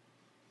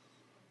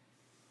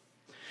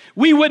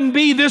 We wouldn't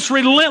be this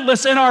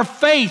relentless in our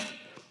faith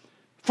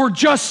for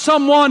just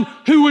someone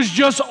who was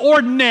just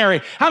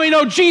ordinary. How many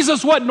know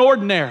Jesus wasn't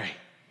ordinary?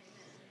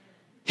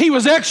 He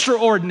was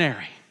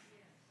extraordinary.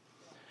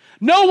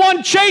 No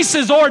one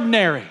chases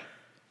ordinary.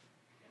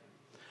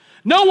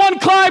 No one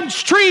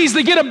climbs trees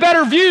to get a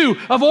better view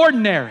of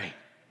ordinary.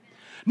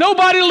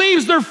 Nobody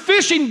leaves their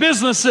fishing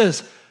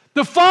businesses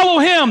to follow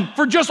him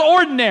for just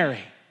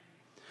ordinary.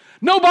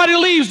 Nobody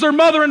leaves their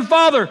mother and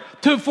father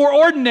for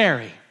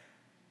ordinary.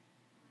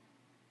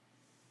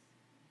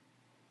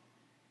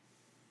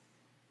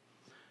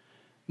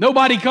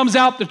 Nobody comes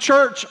out to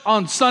church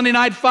on Sunday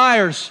night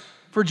fires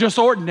for just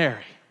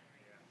ordinary.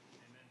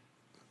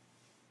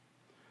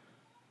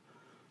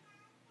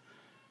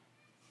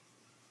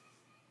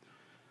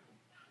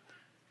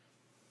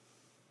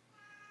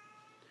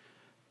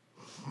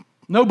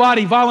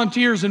 Nobody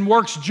volunteers and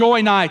works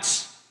joy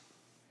nights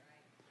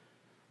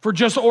for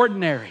just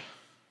ordinary.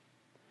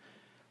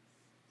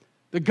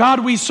 The God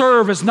we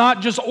serve is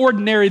not just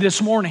ordinary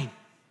this morning.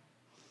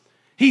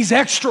 He's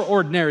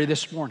extraordinary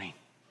this morning.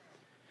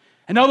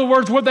 In other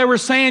words, what they were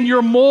saying,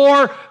 you're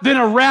more than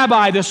a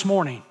rabbi this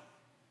morning.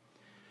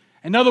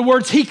 In other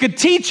words, he could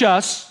teach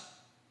us,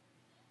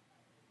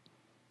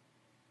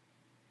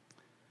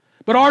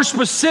 but our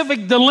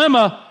specific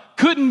dilemma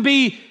couldn't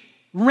be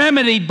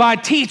remedied by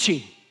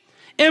teaching.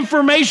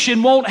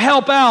 Information won't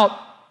help out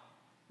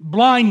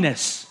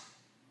blindness.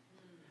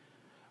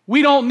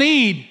 We don't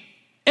need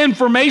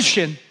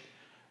information.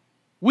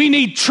 We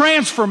need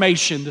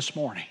transformation this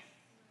morning.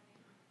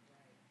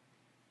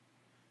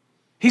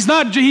 He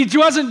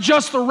wasn't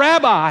just a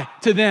rabbi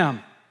to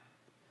them.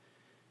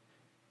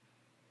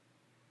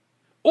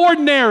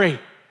 Ordinary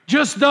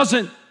just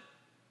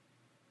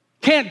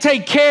can't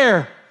take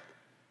care.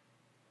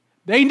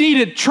 They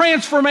needed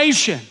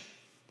transformation.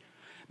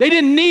 They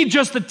didn't need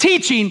just the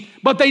teaching,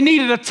 but they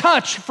needed a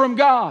touch from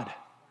God.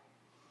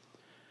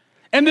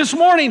 And this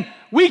morning,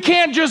 we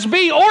can't just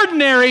be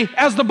ordinary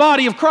as the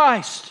body of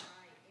Christ.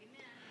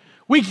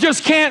 We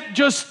just can't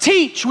just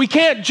teach. We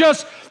can't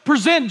just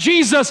present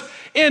Jesus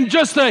in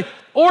just an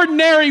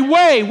ordinary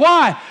way.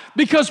 Why?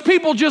 Because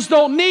people just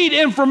don't need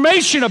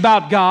information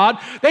about God.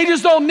 They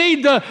just don't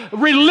need the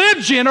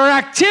religion or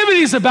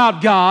activities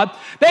about God.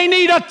 They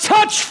need a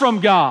touch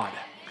from God.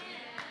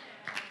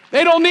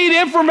 They don't need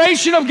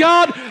information of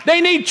God. They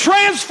need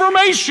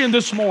transformation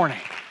this morning.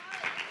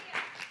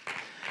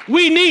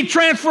 We need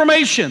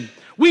transformation.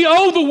 We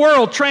owe the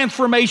world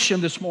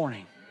transformation this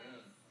morning.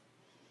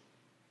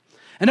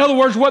 In other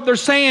words, what they're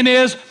saying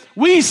is,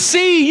 we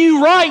see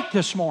you right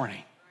this morning.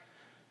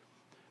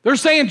 They're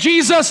saying,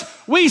 Jesus,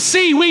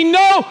 we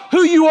know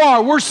who you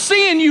are. We're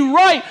seeing you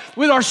right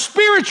with our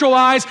spiritual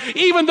eyes,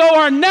 even though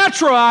our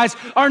natural eyes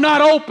are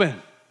not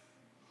open.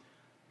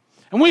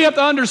 And we have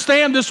to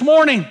understand this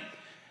morning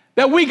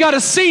that we got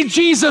to see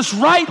Jesus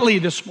rightly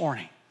this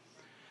morning.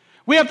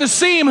 We have to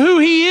see him who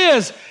he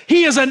is.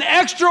 He is an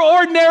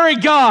extraordinary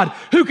God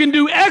who can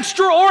do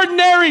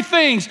extraordinary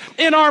things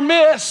in our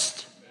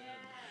midst.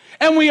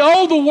 And we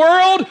owe the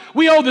world,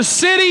 we owe the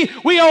city,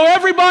 we owe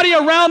everybody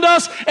around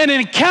us an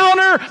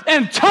encounter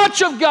and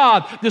touch of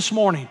God this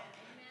morning.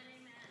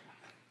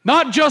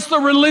 Not just a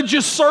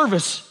religious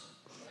service.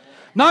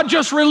 Not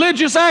just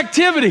religious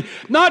activity.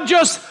 Not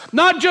just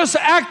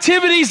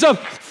activities of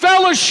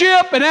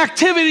fellowship and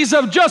activities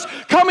of just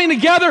coming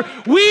together.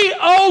 We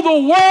owe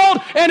the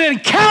world an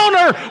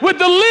encounter with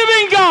the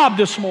living God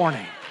this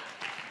morning.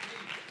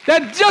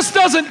 that just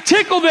doesn't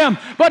tickle them,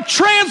 but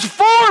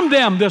transform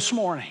them this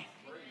morning.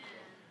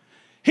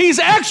 He's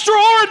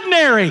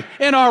extraordinary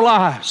in our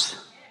lives.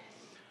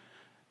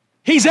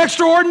 He's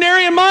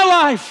extraordinary in my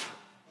life.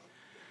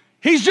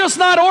 He's just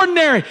not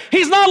ordinary.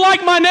 He's not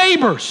like my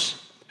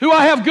neighbors, who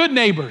I have good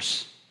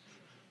neighbors.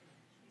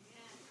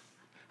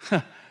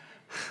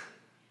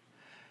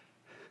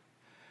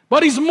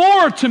 But He's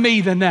more to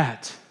me than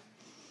that.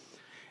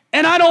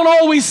 And I don't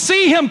always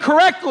see Him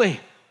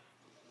correctly.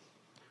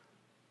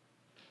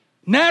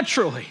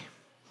 Naturally.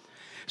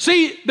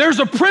 See, there's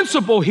a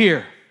principle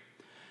here.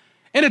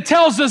 And it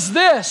tells us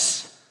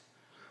this.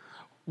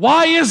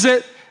 Why is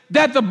it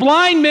that the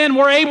blind men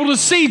were able to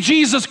see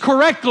Jesus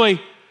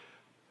correctly,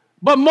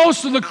 but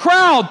most of the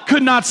crowd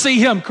could not see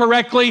Him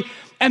correctly,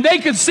 and they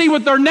could see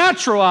with their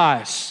natural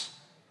eyes?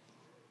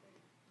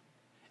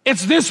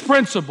 It's this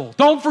principle.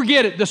 Don't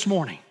forget it this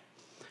morning.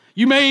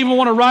 You may even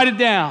want to write it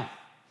down.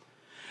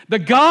 The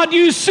God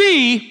you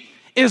see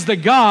is the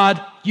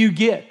God you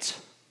get.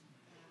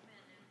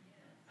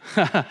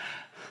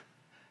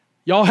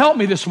 Y'all help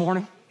me this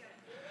morning.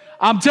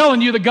 I'm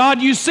telling you, the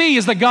God you see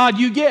is the God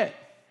you get.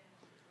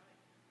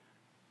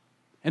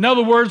 In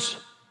other words,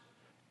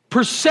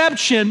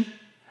 perception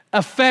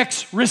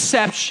affects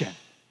reception.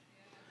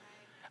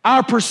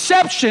 Our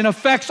perception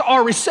affects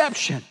our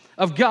reception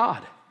of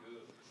God.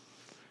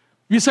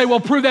 You say, well,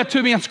 prove that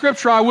to me in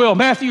Scripture. I will.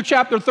 Matthew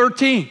chapter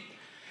 13.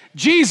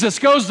 Jesus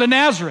goes to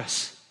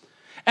Nazareth.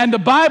 And the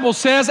Bible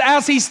says,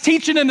 as He's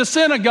teaching in the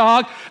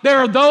synagogue, there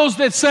are those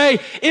that say,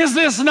 is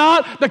this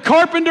not the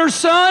carpenter's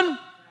son?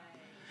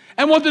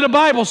 And what did the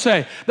Bible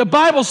say? The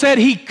Bible said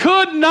He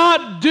could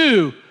not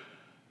do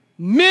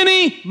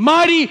many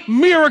mighty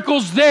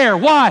miracles there.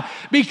 Why?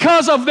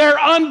 Because of their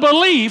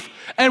unbelief.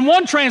 And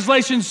one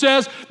translation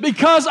says,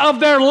 because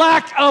of their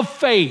lack of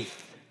faith.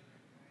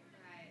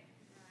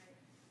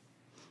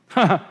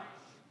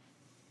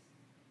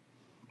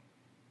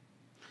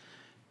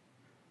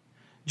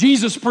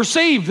 Jesus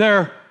perceived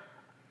their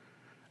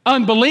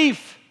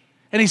unbelief,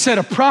 and He said,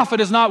 a prophet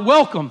is not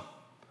welcome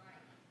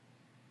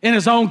in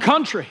his own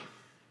country.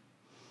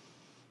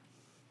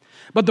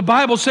 But the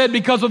Bible said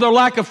because of their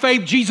lack of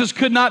faith, Jesus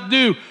could not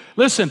do.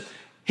 Listen,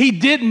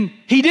 it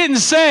didn't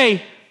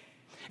say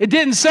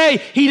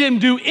He didn't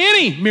do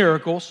any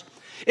miracles.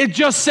 It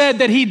just said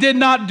that He did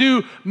not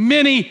do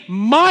many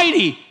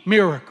mighty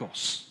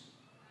miracles.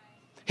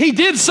 He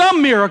did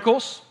some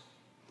miracles.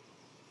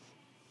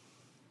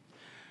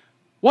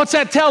 What's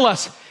that tell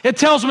us? It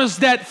tells us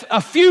that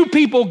a few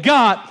people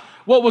got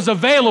what was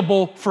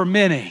available for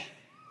many.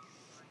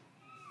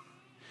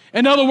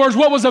 In other words,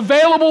 what was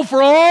available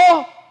for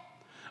all,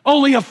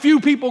 only a few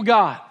people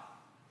got.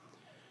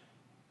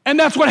 And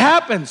that's what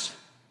happens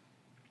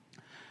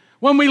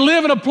when we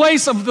live in a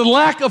place of the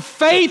lack of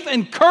faith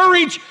and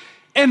courage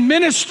and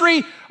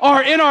ministry,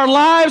 or in our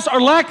lives,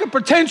 our lack of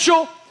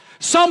potential.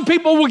 Some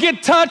people will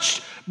get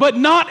touched, but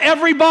not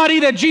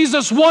everybody that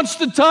Jesus wants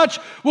to touch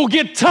will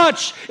get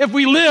touched if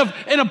we live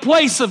in a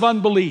place of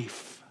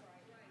unbelief.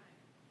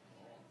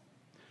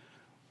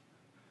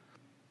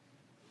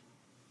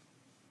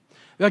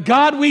 The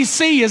God we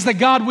see is the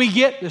God we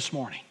get this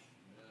morning.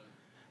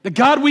 The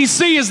God we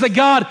see is the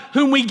God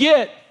whom we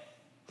get.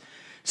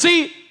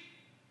 See,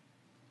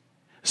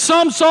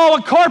 some saw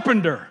a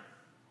carpenter.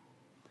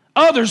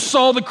 Others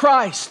saw the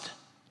Christ.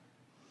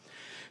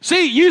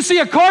 See, you see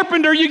a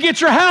carpenter, you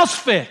get your house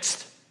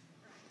fixed.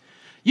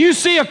 You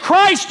see a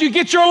Christ, you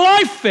get your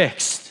life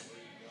fixed.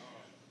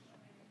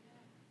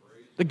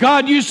 The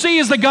God you see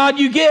is the God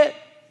you get.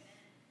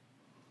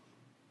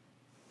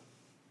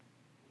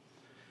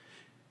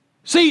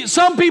 See,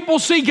 some people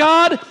see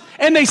God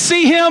and they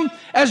see Him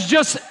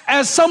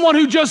as someone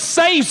who just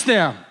saves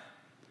them.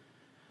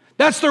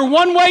 That's their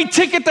one-way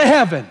ticket to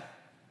heaven.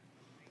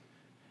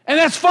 And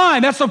that's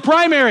fine. That's the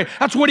primary.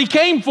 That's what He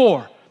came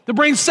for, to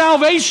bring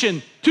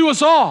salvation to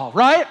us all,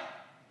 right?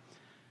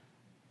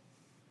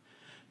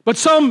 But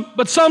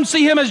some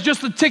see Him as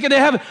just a ticket to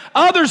heaven.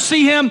 Others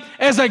see Him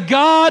as a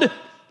God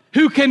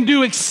who can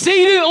do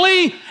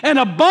exceedingly and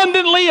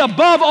abundantly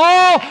above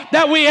all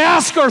that we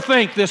ask or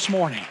think this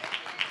morning.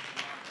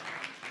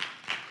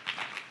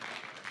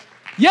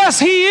 Yes,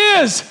 He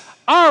is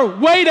our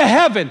way to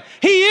heaven.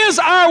 He is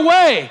our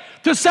way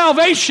to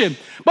salvation.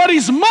 But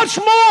He's much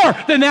more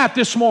than that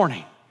this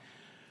morning.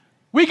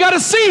 We got to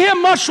see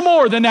Him much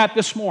more than that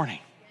this morning.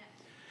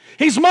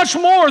 He's much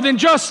more than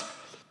just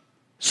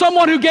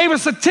someone who gave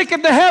us a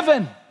ticket to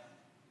heaven.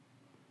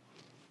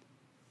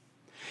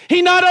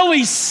 He not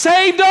only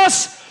saved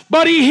us,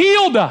 but He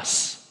healed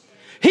us.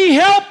 He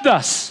helped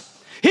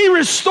us. He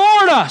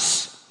restored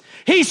us.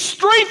 He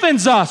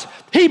strengthens us.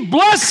 He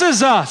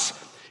blesses us.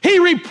 He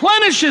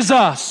replenishes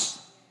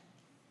us.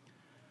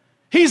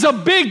 He's a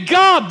big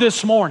God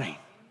this morning.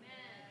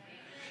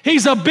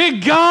 He's a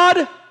big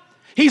God.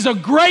 He's a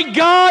great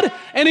God.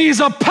 And He's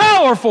a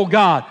powerful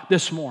God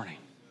this morning.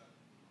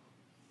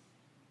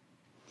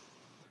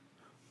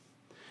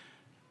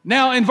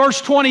 Now in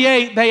verse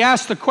 28, they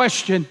asked the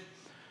question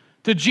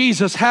to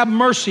Jesus, have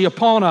mercy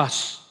upon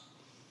us.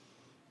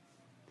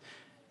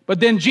 But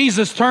then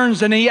Jesus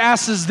turns and he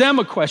asks them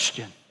a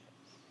question.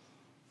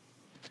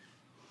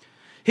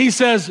 He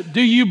says, do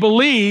you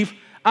believe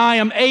I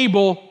am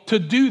able to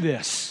do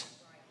this?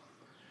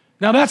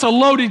 Now that's a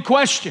loaded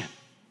question,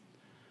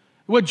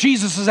 what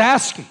Jesus is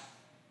asking.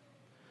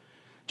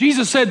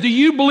 Jesus said, do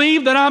you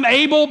believe that I'm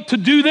able to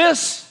do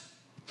this?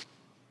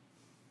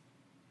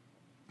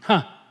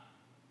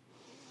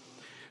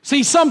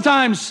 See,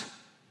 sometimes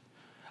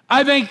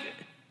I think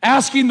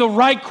asking the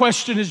right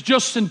question is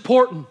just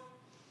important.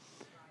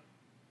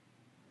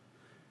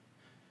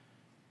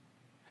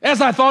 As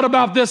I thought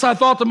about this, I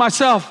thought to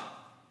myself,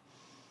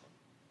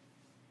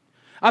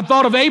 I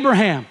thought of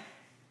Abraham.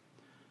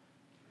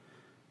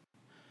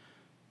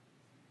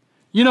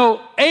 You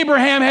know,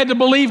 Abraham had to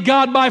believe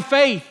God by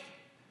faith.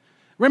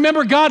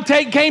 Remember, God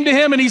came to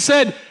him and he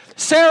said,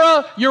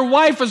 Sarah, your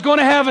wife is going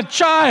to have a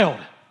child.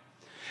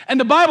 And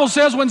the Bible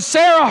says when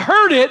Sarah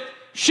heard it,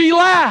 she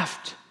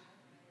laughed.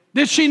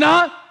 Did she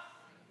not?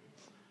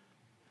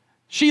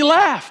 She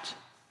laughed.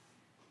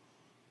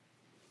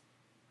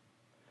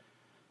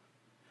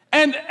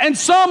 And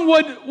some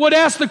would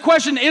ask the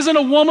question, isn't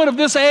a woman of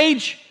this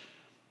age,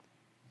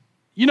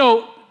 you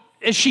know,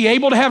 is she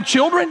able to have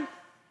children?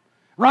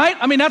 Right?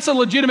 I mean, that's a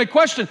legitimate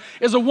question.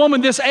 Is a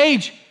woman this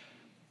age,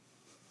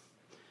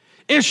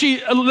 is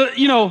she,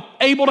 you know,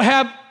 able to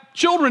have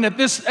children at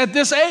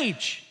this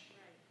age?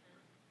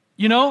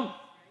 You know?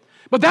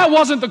 But that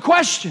wasn't the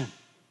question.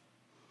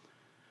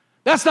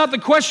 That's not the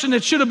question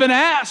that should have been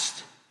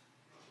asked.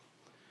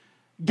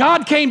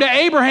 God came to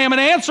Abraham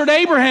and answered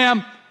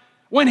Abraham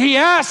when he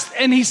asked,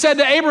 and he said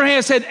to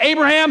Abraham,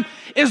 Abraham,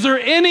 is there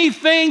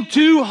anything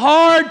too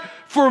hard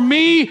for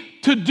me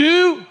to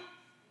do?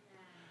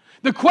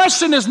 The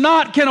question is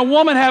not, can a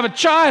woman have a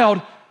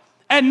child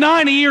at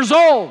 90 years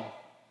old?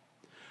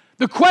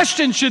 The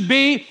question should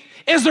be,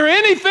 is there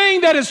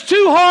anything that is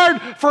too hard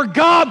for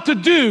God to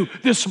do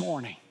this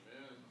morning?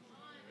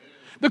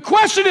 The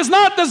question is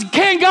not,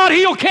 can God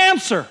heal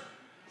cancer?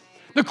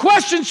 The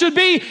question should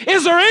be,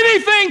 is there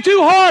anything too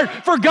hard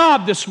for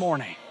God this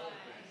morning?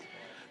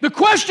 The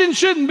question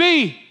shouldn't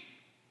be,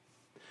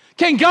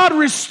 can God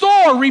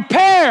restore,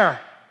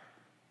 repair,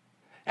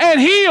 and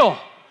heal?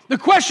 The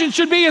question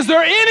should be, is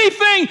there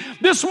anything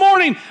this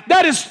morning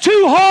that is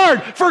too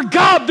hard for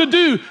God to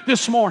do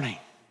this morning?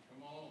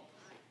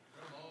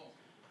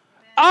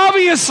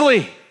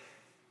 Obviously,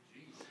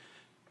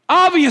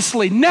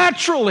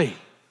 naturally,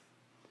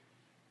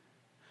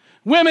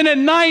 women at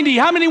 90,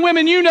 how many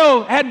women you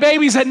know had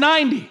babies at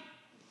 90?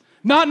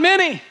 Not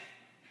many.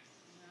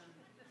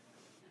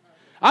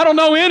 I don't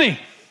know any.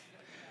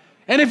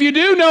 And if you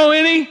do know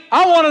any,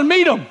 I want to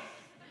meet them.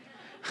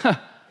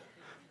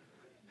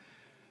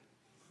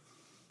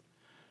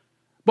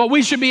 But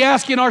we should be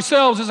asking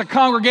ourselves as a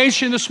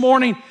congregation this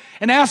morning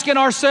and asking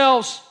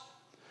ourselves,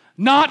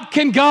 not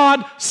can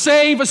God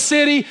save a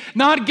city,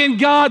 not can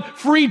God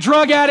free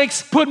drug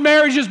addicts, put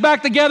marriages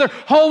back together,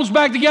 homes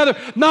back together,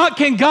 not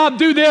can God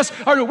do this,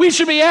 or we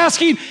should be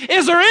asking,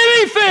 is there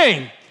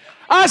anything,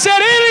 I said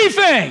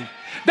anything,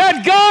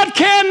 that God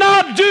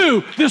cannot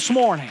do this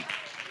morning?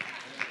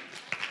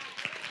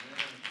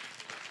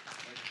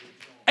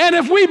 And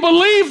if we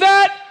believe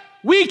that,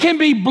 we can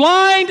be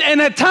blind and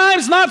at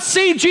times not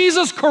see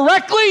Jesus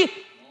correctly,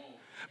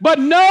 but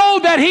know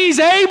that He's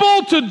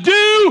able to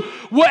do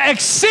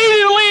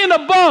exceedingly and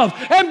above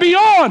and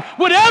beyond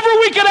whatever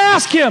we could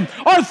ask Him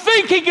or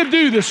think He could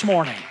do this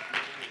morning.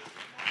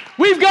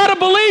 We've got to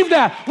believe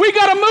that. We've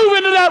got to move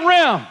into that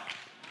realm.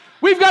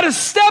 We've got to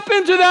step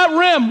into that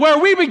realm where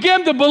we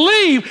begin to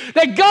believe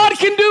that God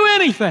can do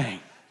anything.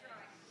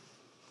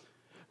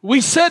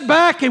 We sit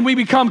back and we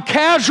become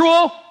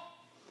casual.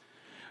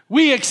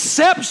 We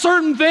accept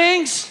certain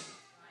things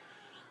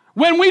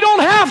when we don't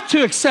have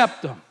to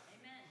accept them.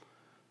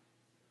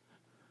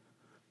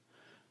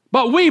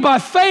 But we, by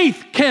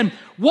faith, can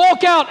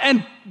walk out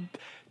and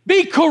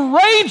be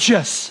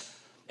courageous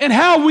in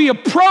how we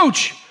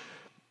approach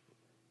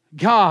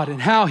God and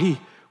how He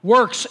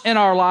works in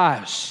our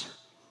lives.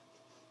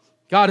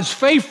 God is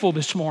faithful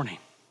this morning.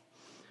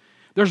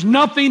 There's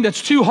nothing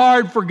that's too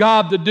hard for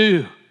God to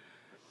do.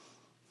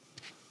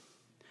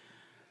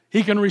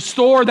 He can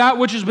restore that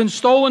which has been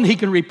stolen. He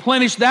can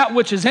replenish that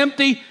which is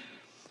empty.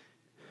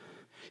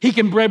 He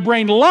can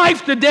bring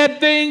life to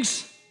dead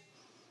things.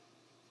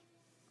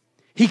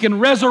 He can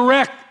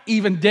resurrect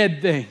even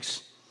dead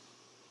things.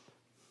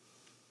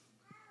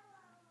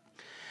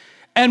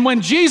 And when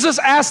Jesus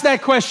asked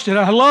that question,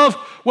 I love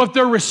what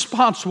their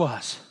response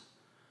was.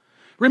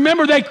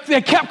 Remember, they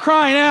kept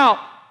crying out,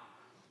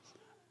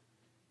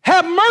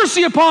 "Have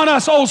mercy upon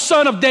us, O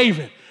Son of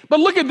David."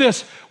 But look at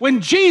this. When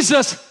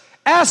Jesus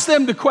asked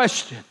them the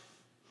question,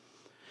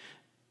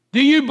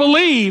 "Do you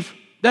believe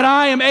that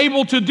I am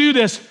able to do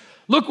this?"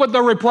 Look what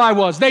their reply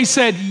was. They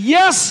said,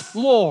 "Yes,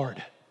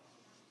 Lord."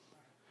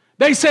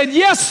 They said,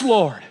 "Yes,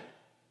 Lord."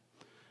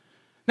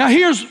 Now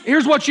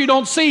here's what you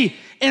don't see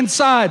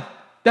inside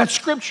that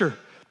scripture.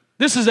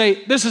 This is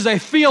a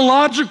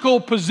theological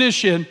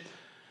position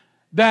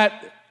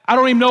that I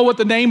don't even know what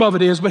the name of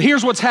it is, but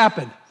here's what's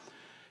happened.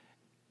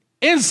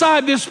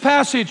 inside this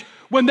passage,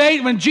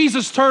 when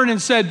Jesus turned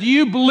and said, do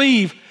you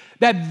believe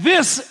that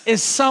this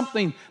is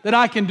something that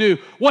I can do?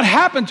 What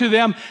happened to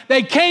them?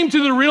 They came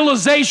to the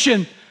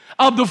realization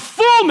of the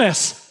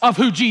fullness of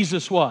who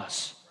Jesus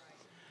was.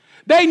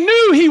 They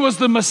knew He was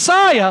the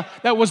Messiah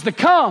that was to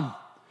come.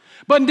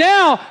 But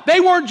now they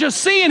weren't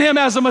just seeing Him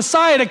as a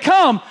Messiah to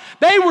come.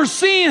 They were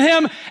seeing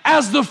Him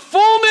as the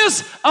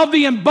fullness of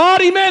the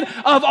embodiment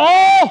of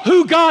all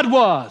who God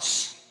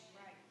was.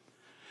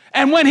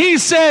 And when He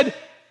said,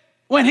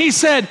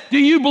 do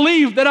you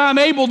believe that I'm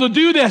able to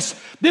do this?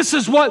 This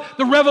is what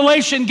the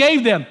revelation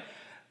gave them.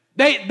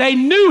 They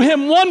knew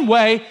Him one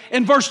way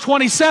in verse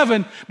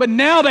 27, but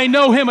now they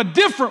know Him a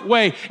different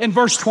way in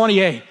verse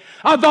 28.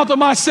 I thought to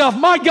myself,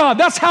 my God,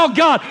 that's how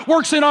God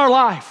works in our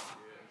life.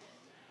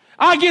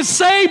 I get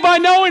saved by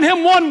knowing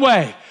Him one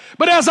way.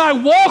 But as I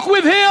walk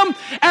with Him,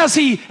 as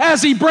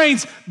He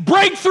brings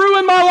breakthrough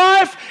in my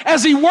life,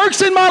 as He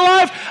works in my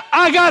life,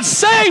 I got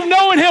saved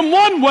knowing Him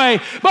one way.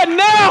 But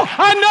now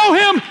I know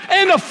Him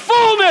in the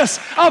fullness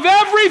of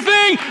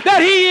everything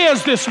that He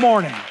is this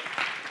morning.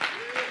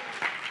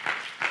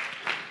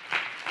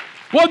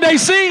 What'd they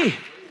see?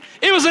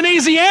 It was an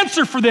easy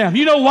answer for them.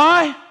 You know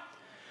why?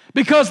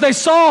 Because they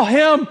saw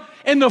Him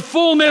in the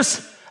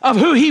fullness of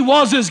who He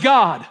was as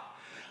God.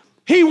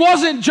 He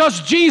wasn't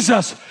just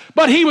Jesus,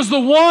 but He was the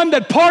one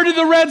that parted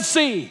the Red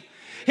Sea.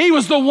 He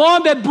was the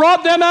one that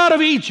brought them out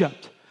of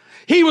Egypt.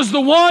 He was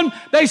the one,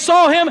 they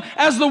saw Him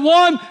as the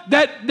one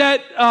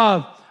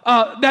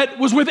that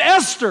was with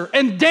Esther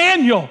and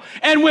Daniel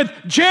and with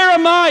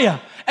Jeremiah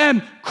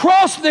and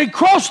they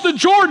crossed the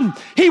Jordan.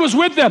 He was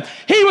with them.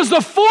 He was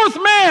the fourth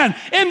man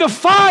in the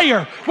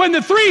fire when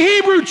the 3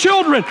 Hebrew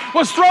children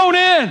was thrown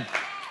in.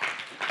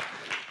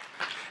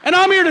 And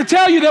I'm here to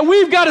tell you that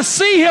we've got to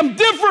see Him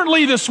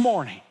differently this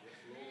morning.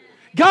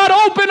 God,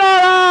 open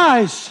our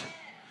eyes.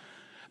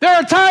 There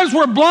are times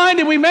we're blind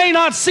and we may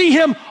not see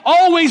Him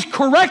always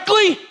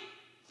correctly.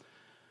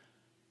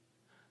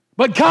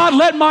 But God,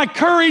 let my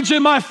courage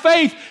and my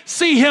faith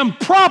see Him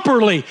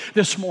properly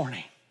this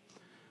morning.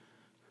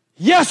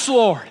 Yes,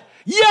 Lord.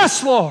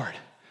 Yes, Lord.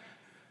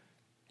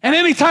 And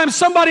anytime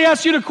somebody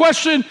asks you the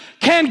question,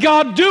 can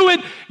God do it?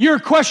 Your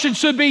question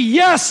should be,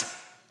 yes,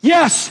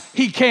 yes,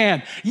 He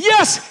can.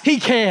 Yes, He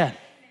can.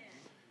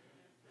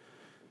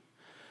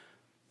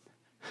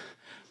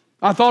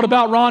 I thought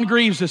about Ron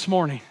Greaves this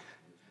morning.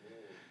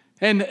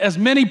 And as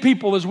many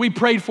people as we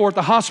prayed for at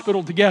the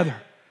hospital together,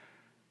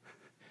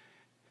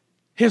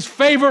 his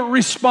favorite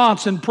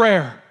response in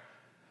prayer,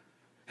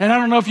 and I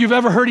don't know if you've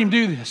ever heard him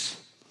do this,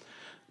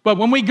 but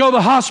when we go to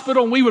the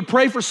hospital and we would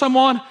pray for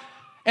someone,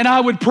 and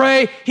I would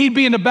pray, he'd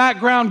be in the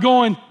background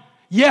going,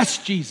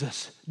 yes,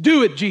 Jesus,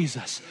 do it,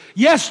 Jesus.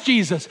 Yes,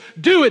 Jesus,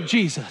 do it,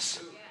 Jesus.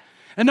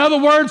 In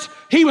other words,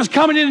 he was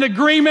coming in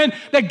agreement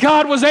that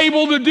God was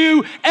able to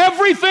do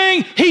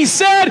everything He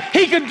said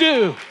He could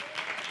do.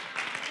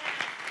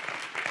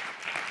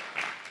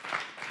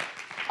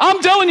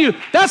 I'm telling you,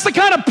 that's the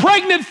kind of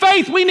pregnant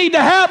faith we need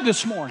to have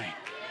this morning.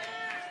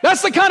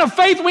 That's the kind of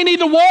faith we need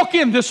to walk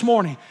in this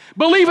morning.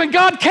 Believing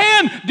God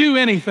can do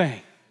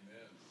anything.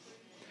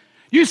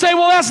 You say,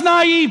 well, that's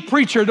naive,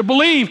 preacher, to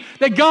believe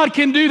that God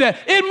can do that.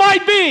 It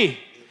might be.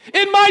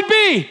 It might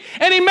be.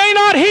 And He may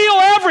not heal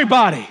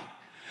everybody.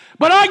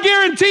 But I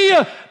guarantee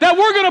you that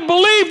we're going to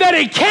believe that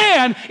He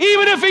can,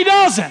 even if He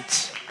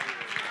doesn't.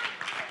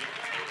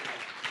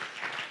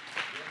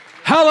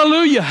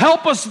 Hallelujah.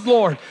 Help us,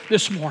 Lord,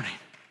 this morning.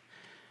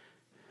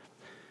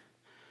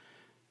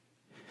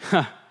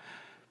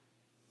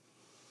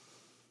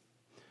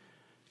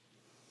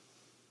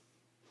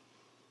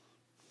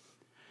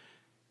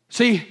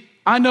 See,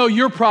 I know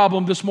your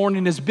problem this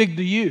morning is big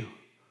to you,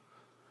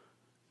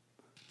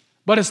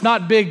 but it's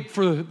not big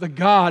for the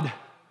God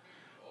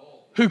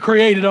who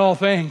created all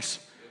things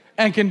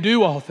and can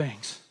do all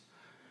things.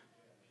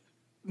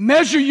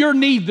 Measure your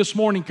need this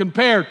morning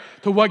compared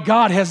to what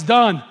God has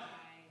done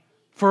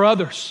for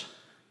others.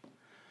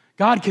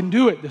 God can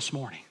do it this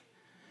morning.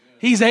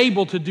 He's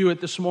able to do it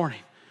this morning.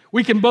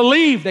 We can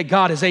believe that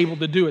God is able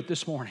to do it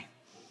this morning.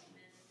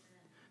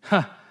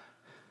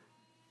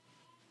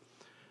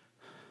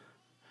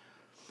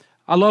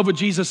 I love what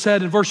Jesus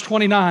said in verse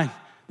 29.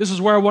 This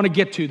is where I want to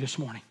get to this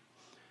morning.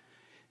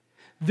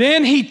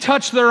 Then He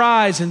touched their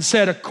eyes and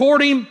said,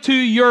 according to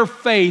your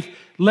faith,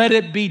 let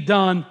it be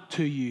done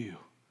to you.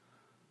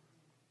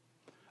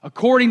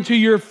 According to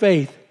your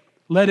faith,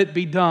 let it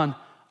be done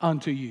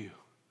unto you.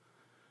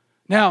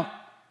 Now,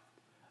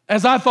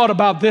 as I thought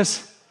about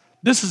this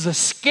is a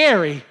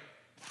scary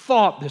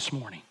thought this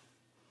morning.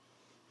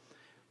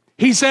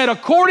 He said,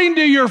 according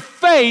to your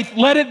faith,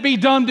 let it be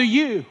done to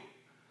you.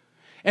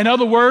 In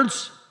other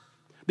words,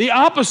 the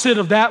opposite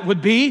of that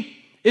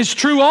is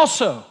true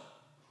also.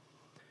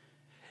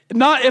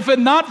 If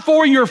not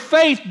for your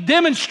faith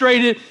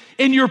demonstrated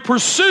in your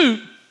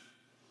pursuit,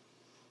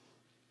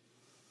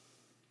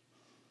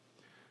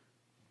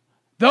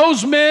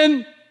 those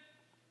men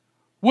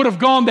would have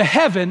gone to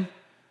heaven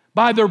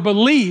by their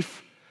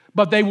belief,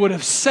 but they would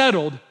have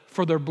settled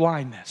for their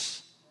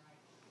blindness.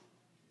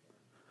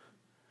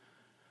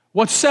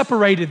 What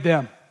separated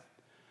them?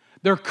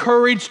 Their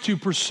courage to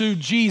pursue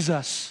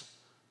Jesus.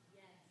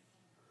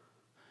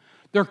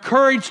 Their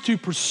courage to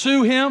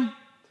pursue Him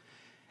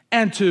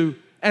and to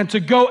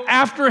go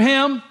after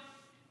Him.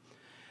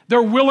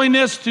 Their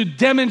willingness to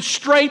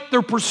demonstrate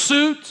their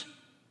pursuit,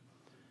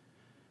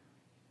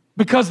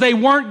 because they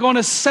weren't going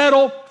to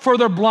settle for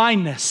their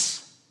blindness.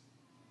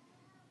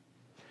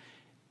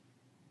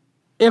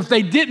 If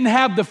they didn't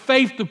have the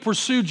faith to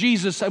pursue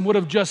Jesus and would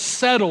have just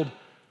settled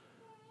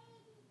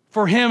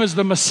for Him as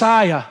the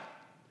Messiah,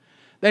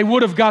 they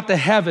would have got to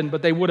heaven,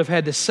 but they would have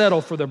had to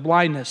settle for their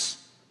blindness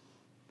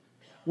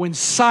when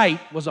sight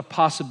was a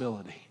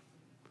possibility.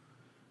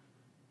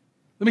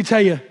 Let me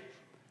tell you,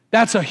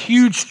 that's a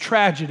huge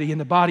tragedy in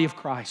the body of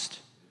Christ.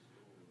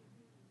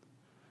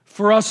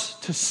 For us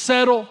to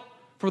settle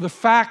for the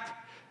fact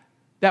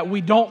that we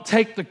don't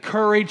take the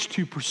courage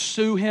to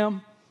pursue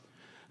Him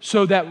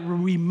so that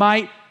we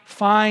might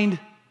find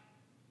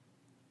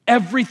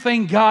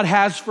everything God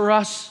has for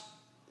us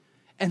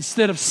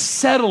instead of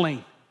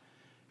settling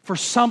for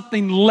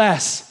something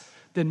less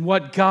than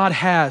what God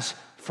has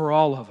for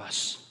all of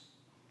us.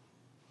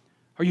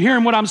 Are you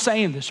hearing what I'm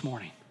saying this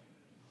morning?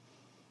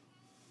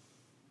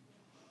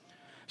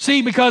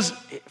 See, because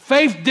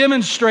faith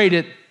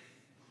demonstrated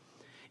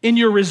in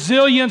your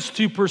resilience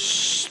to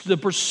the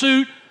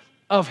pursuit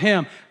of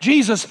Him.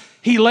 Jesus,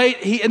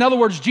 in other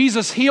words,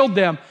 Jesus healed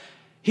them.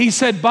 He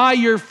said, by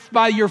your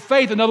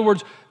faith, in other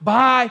words,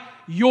 by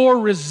your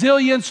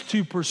resilience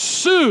to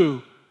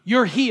pursue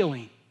your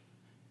healing,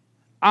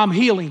 I'm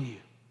healing you.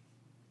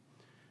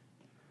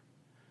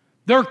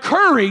 Their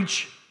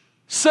courage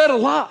said a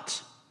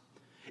lot.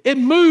 It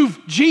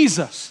moved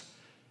Jesus.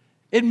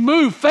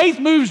 Faith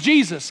moves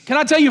Jesus. Can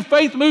I tell you,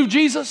 faith moved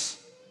Jesus?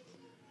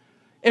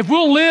 If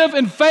we'll live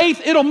in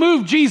faith, it'll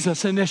move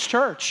Jesus in this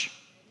church.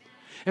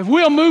 If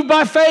we'll move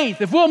by faith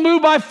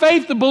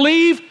to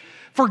believe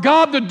for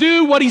God to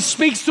do what He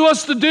speaks to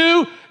us to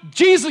do,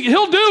 Jesus,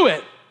 He'll do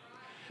it.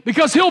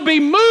 Because He'll be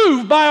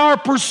moved by our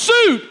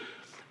pursuit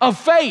of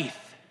faith.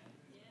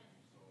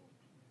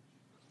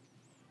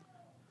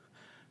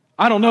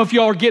 I don't know if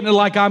y'all are getting it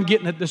like I'm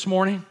getting it this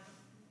morning.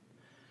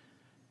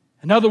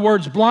 In other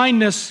words,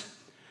 blindness.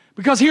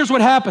 Because here's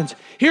what happens.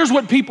 Here's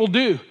what people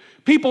do.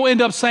 People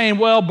end up saying,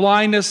 well,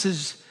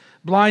 blindness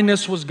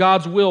was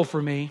God's will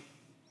for me.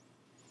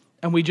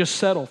 And we just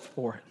settle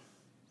for it.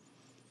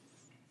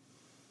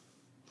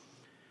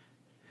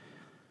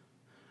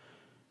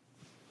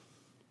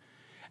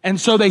 And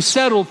so they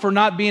settled for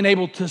not being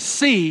able to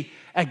see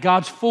at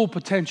God's full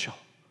potential.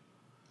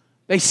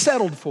 They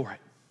settled for it.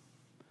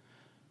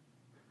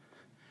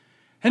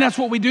 And that's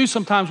what we do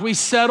sometimes. We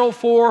settle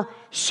for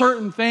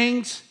certain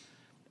things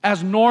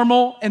as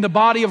normal in the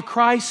body of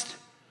Christ,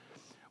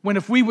 when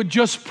if we would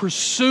just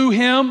pursue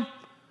Him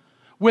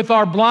with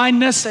our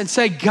blindness and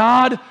say,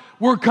 God,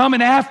 we're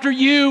coming after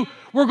you,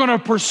 we're going to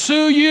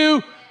pursue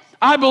you,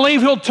 I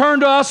believe He'll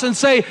turn to us and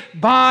say,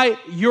 by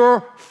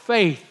your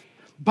faith,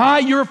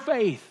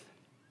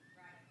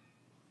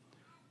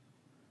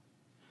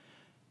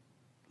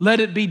 let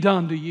it be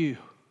done to you.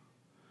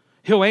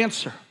 He'll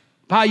answer,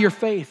 by your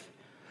faith.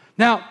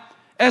 Now,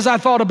 as I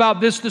thought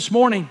about this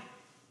morning,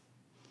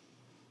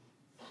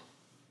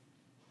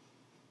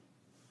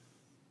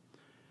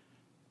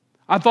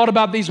 I thought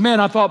about these men.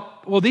 I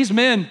thought, well, these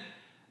men,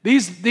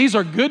 these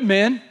are good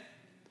men.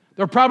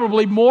 They're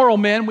probably moral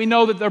men. We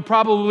know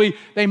that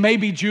they may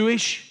be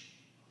Jewish,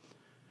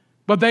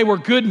 but they were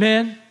good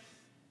men.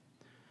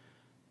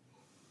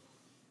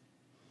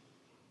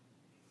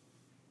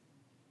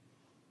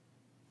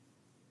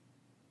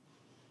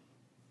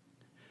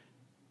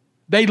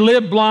 They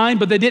lived blind,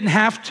 but they didn't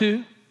have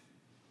to.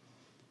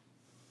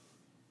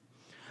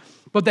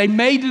 But they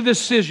made the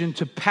decision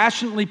to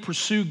passionately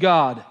pursue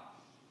God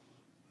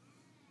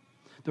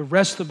the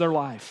rest of their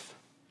life.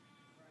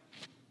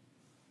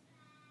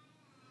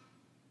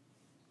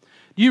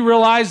 Do you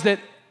realize that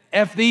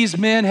if these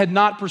men had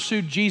not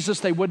pursued Jesus,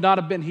 they would not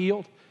have been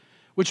healed?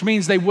 Which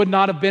means they would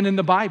not have been in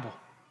the Bible.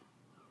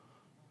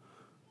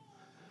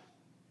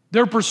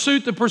 Their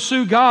pursuit to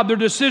pursue God, their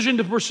decision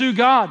to pursue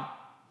God.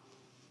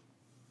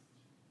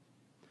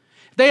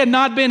 If they had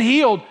not been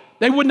healed,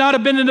 they would not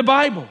have been in the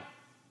Bible.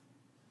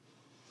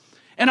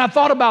 And I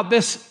thought about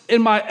this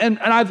and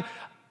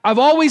I've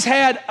always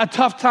had a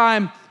tough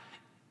time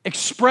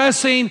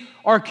expressing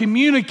or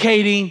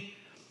communicating.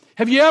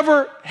 Have you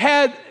ever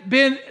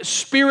been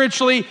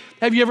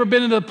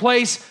in a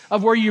place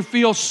of where you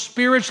feel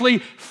spiritually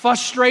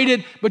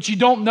frustrated, but you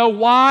don't know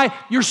why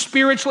you're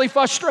spiritually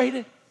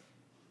frustrated?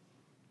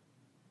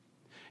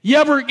 You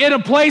ever in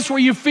a place where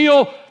you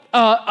feel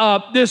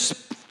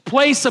this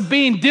place of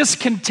being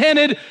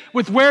discontented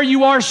with where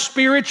you are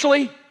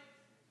spiritually?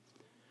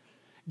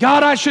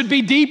 God, I should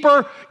be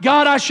deeper.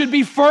 God, I should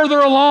be further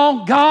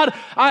along. God,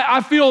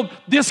 I feel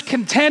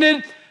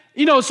discontented.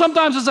 You know,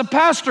 sometimes as a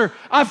pastor,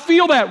 I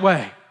feel that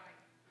way.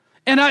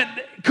 And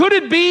could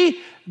it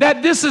be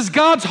that this is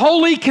God's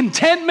holy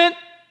contentment?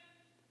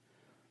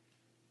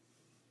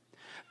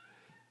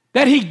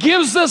 That He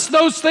gives us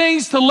those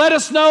things to let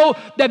us know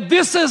that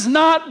this is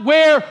not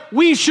where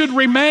we should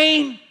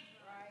remain.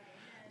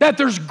 That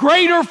there's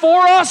greater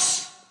for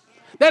us.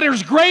 That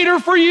there's greater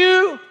for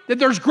you. That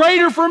there's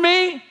greater for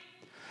me.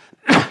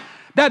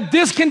 That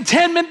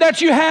discontentment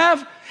that you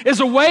have is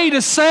a way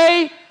to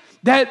say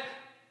that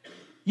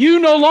you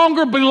no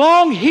longer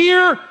belong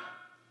here.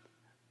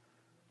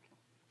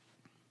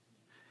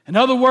 In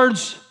other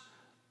words,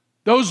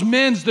 those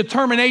men's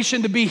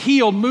determination to be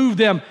healed moved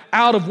them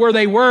out of where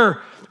they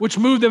were, which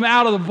moved them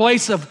out of the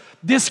place of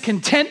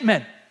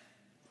discontentment.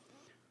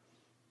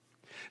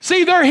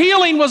 See, their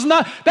healing was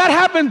not, that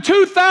happened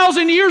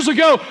 2,000 years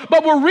ago,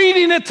 but we're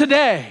reading it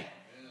today.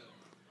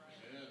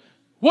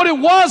 What it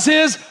was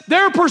is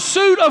their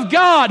pursuit of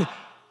God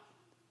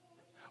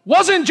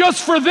wasn't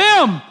just for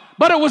them,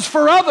 but it was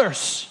for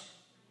others.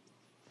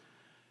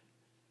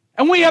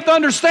 And we have to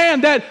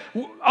understand that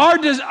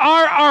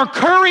our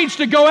courage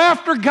to go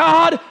after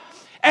God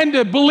and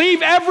to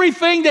believe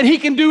everything that He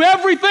can do,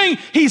 everything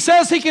He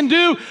says He can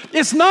do,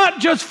 it's not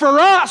just for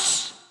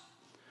us,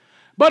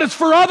 but it's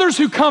for others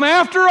who come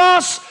after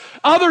us,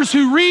 others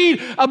who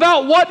read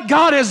about what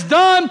God has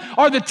done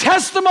or the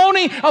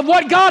testimony of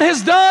what God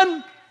has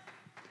done.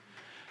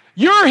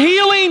 Your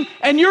healing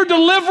and your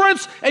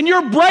deliverance and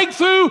your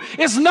breakthrough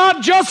is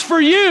not just for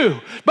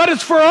you, but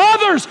it's for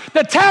others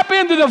that tap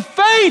into the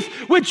faith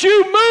which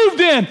you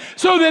moved in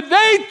so that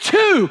they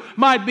too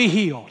might be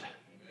healed.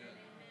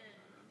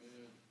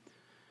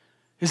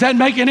 Is that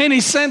making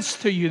any sense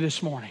to you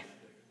this morning?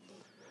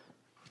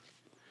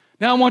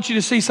 Now I want you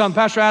to see something.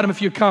 Pastor Adam,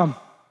 if you come,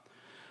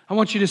 I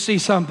want you to see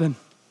something.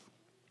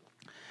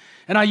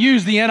 And I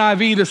use the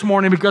NIV this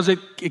morning because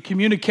it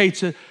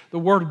communicates the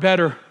word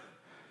better.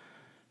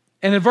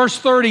 And in verse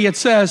 30 it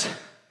says,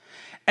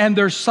 and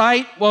their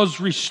sight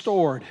was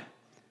restored.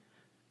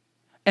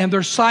 And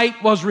their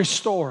sight was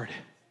restored.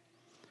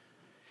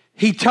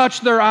 He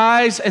touched their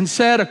eyes and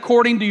said,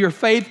 according to your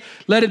faith,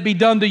 let it be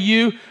done to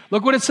you.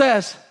 Look what it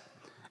says.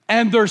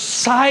 And their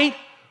sight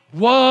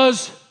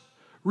was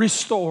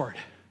restored.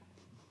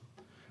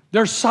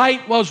 Their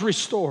sight was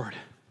restored.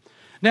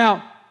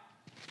 Now,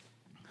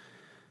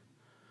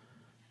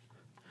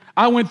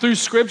 I went through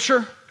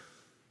Scripture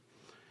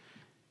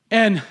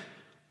and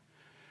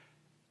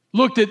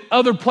looked at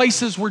other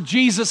places where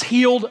Jesus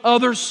healed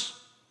others.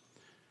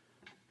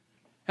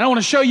 And I want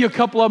to show you a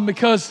couple of them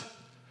because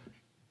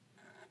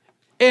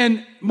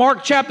in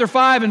Mark chapter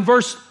 5 and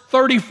verse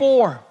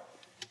 34,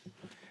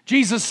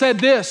 Jesus said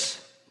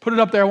this. Put it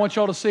up there. I want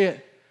you all to see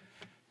it.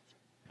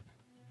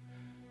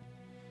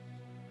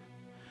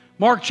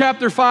 Mark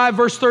chapter 5,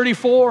 verse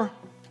 34.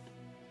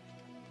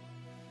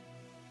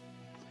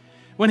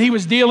 When He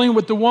was dealing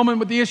with the woman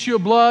with the issue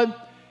of blood,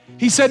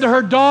 He said to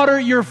her, daughter,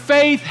 your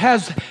faith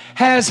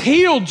has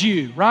healed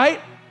you,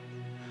 right?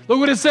 Look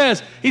what it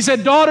says. He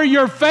said, daughter,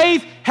 your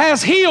faith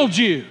has healed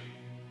you.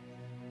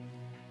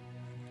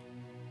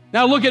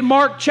 Now look at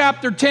Mark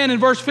chapter 10 and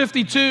verse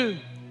 52.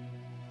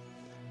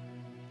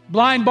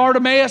 Blind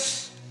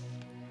Bartimaeus,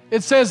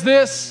 it says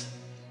this.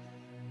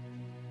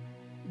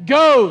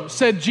 Go,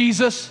 said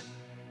Jesus.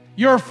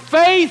 Your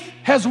faith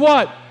has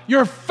what?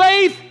 Your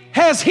faith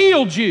has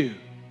healed you.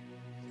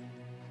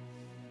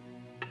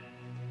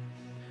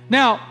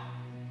 Now,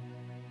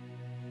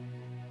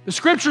 the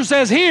Scripture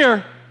says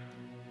here,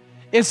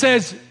 it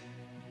says,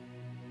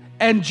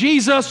 and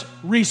Jesus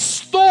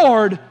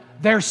restored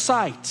their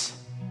sight.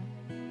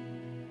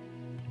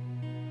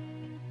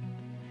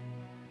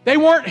 They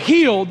weren't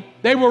healed,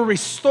 they were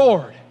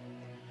restored.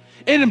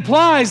 It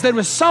implies that it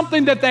was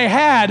something that they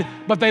had,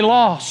 but they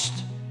lost.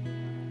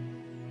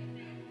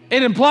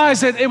 It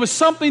implies that it was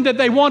something that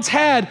they once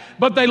had,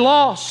 but they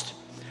lost.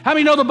 How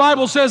many know the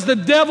Bible says the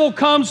devil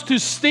comes to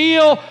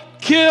steal,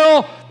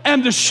 kill,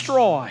 and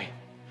destroy?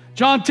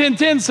 John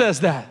 10:10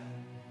 says that.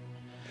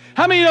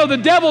 How many know the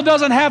devil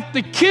doesn't have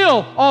to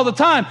kill all the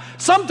time?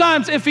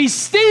 Sometimes if he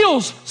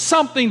steals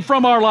something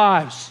from our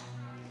lives,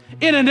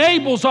 it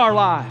enables our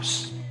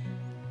lives.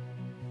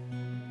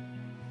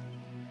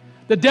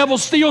 The devil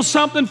steals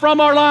something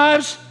from our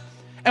lives,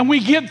 and we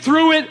get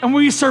through it, and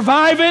we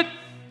survive it.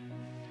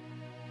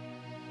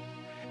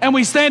 And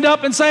we stand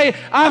up and say,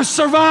 I've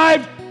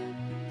survived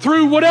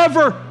through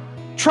whatever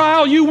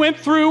trial you went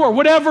through or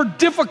whatever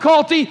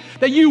difficulty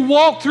that you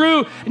walked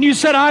through, and you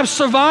said, I've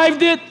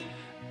survived it.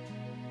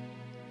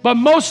 But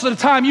most of the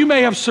time you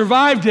may have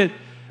survived it,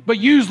 but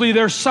usually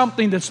there's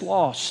something that's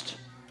lost.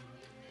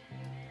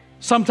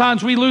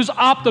 Sometimes we lose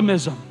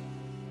optimism.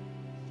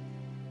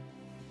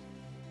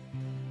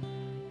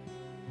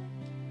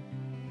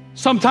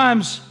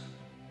 Sometimes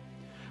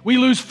we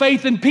lose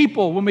faith in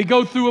people. When we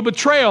go through a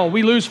betrayal,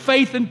 we lose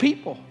faith in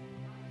people.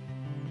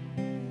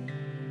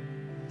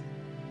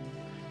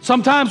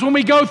 Sometimes when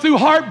we go through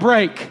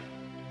heartbreak,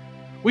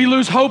 we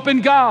lose hope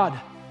in God.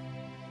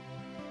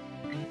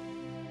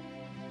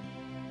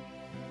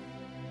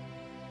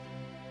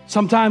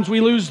 Sometimes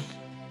we lose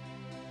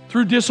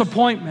through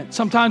disappointment.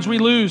 Sometimes we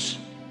lose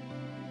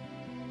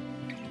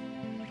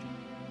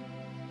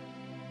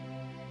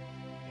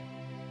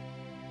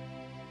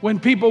when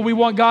people we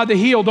want God to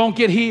heal don't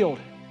get healed.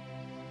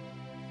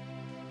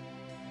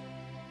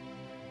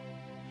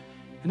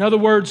 In other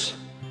words,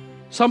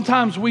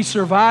 sometimes we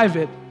survive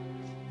it,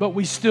 but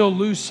we still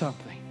lose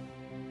something.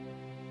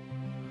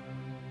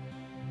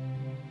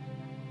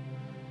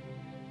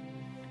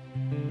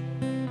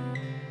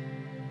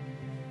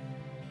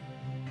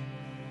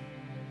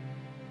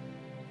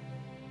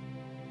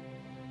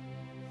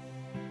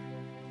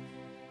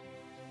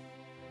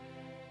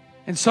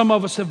 And some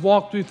of us have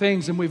walked through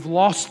things and we've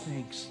lost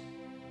things.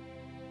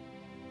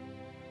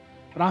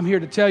 But I'm here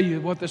to tell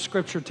you what the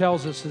Scripture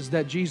tells us is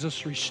that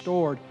Jesus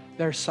restored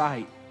their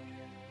sight.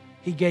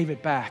 He gave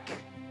it back.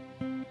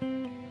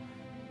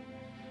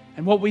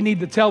 And what we need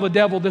to tell the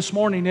devil this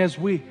morning is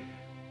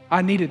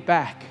I need it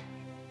back.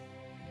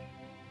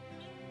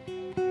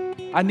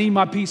 I need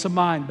my peace of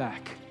mind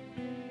back.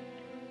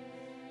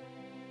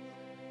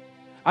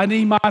 I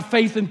need my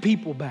faith in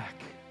people back.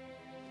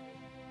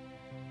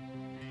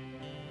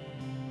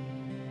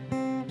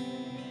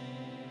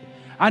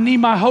 I need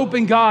my hope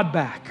in God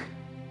back.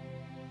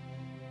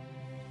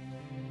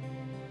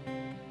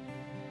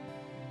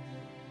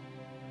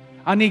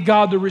 I need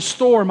God to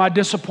restore my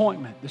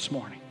disappointment this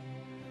morning.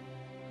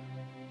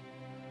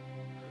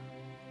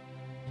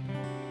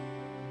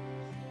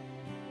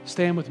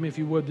 Stand with me if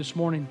you would this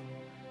morning.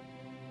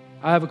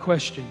 I have a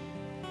question.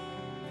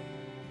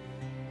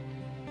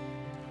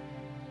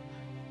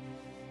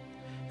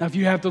 Now, if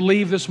you have to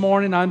leave this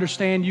morning, I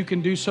understand you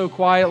can do so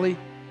quietly.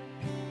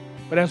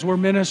 But as we're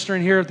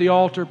ministering here at the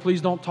altar,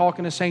 please don't talk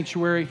in the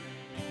sanctuary.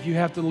 If you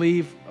have to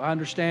leave, I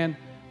understand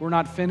we're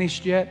not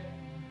finished yet.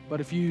 But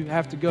if you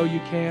have to go, you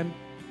can.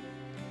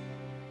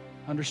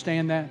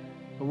 Understand that.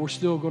 But we're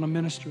still going to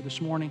minister this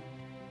morning.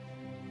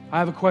 I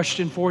have a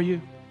question for you.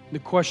 The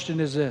question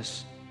is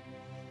this.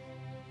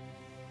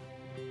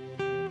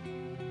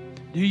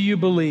 Do you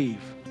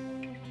believe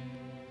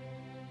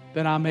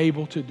that I'm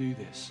able to do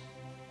this?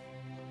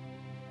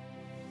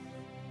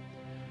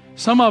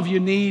 Some of you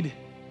need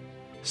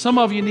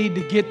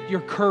to get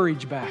your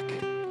courage back.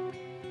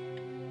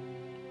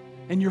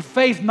 And your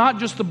faith, not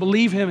just to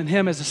believe in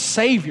Him as a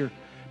Savior,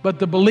 but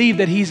to believe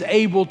that He's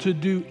able to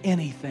do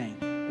anything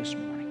this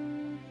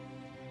morning.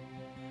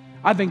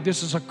 I think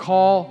this is a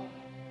call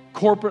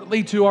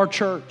corporately to our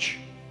church.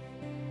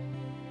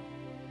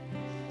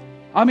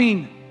 I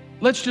mean,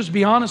 let's just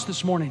be honest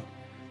this morning.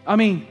 I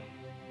mean,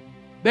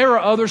 there are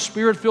other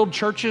Spirit-filled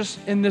churches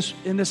in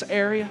this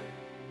area,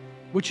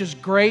 which is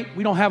great.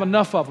 We don't have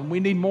enough of them. We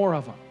need more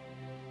of them.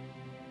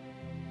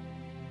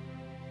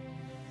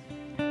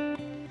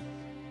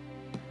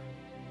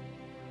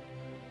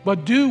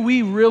 But do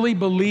we really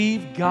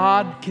believe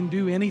God can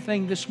do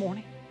anything this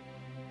morning?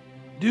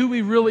 Do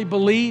we really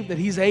believe that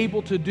He's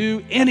able to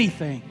do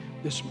anything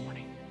this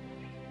morning?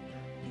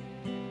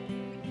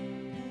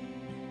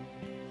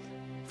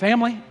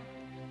 Family,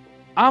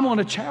 I'm going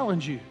to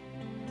challenge you.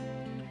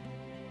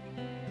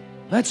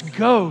 Let's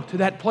go to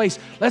that place.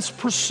 Let's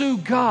pursue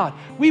God.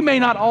 We may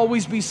not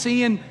always be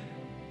seeing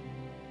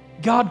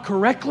God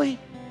correctly,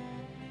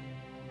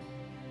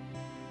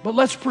 but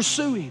let's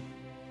pursue Him.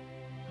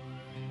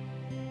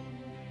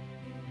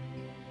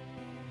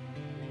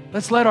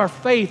 Let's let our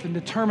faith and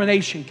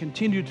determination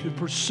continue to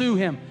pursue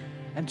Him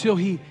until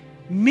He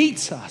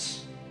meets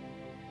us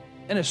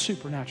in a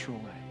supernatural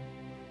way.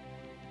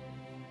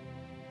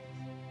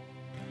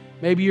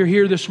 Maybe you're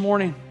here this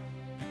morning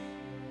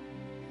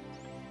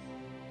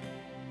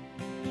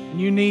and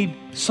you need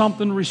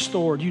something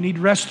restored. You need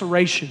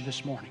restoration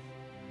this morning.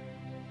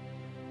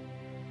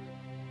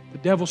 The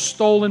devil's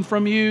stolen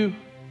from you.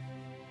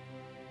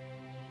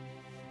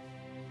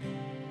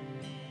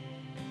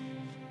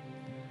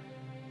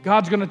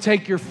 God's going to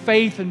take your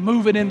faith and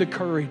move it into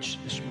courage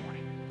this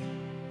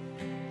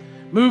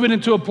morning. Move it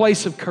into a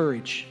place of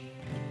courage.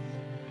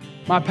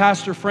 My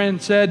pastor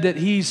friend said that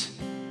he's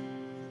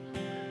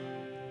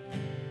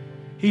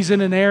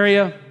in an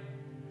area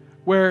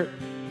where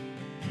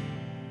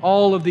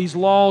all of these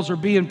laws are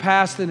being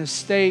passed in his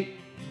state.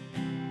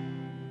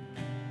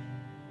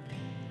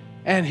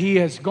 And he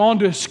has gone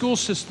to a school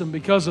system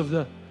because of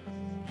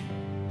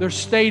their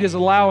state is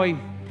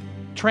allowing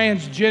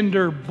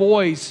transgender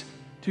boys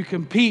to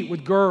compete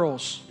with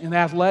girls in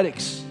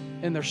athletics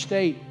in their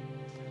state.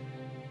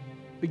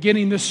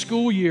 Beginning this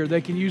school year,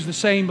 they can use the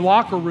same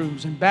locker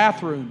rooms and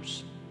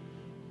bathrooms.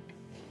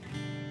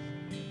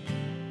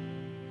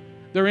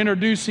 They're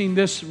introducing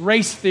this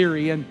race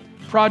theory and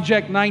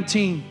Project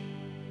 19.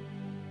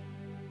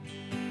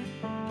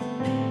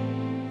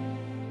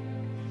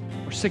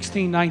 Or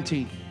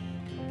 1619.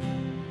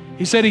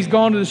 He said he's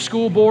gone to the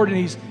school board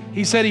and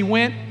he said he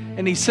went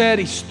and he said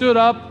he stood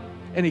up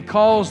and he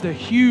caused a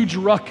huge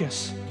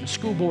ruckus in the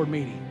school board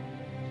meeting.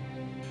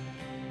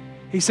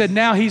 He said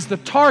now he's the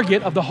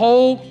target of the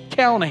whole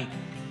county.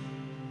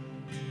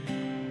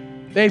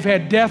 They've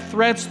had death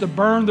threats to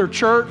burn their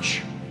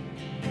church.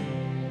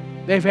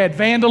 They've had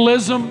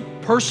vandalism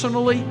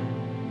personally.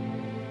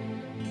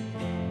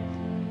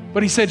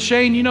 But he said,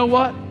 Shane, you know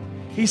what?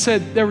 He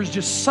said, there was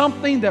just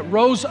something that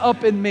rose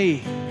up in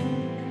me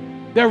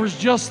there was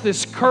just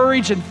this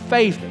courage and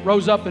faith that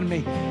rose up in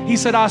me. He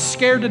said, I was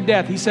scared to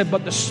death. He said,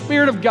 but the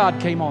Spirit of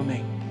God came on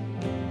me.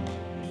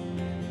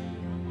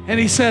 And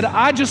he said,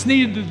 I just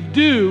needed to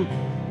do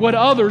what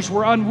others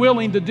were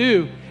unwilling to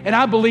do. And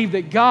I believe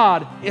that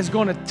God is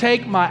going to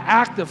take my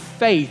act of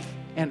faith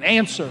and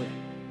answer it.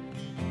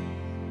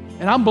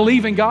 And I'm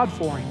believing God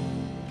for him.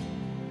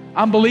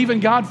 I'm believing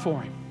God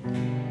for him.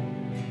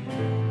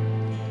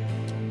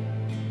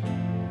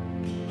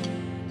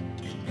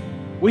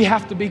 We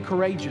have to be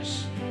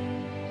courageous.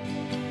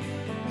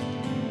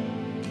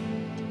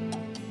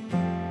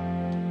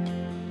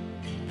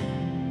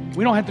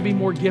 We don't have to be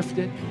more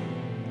gifted.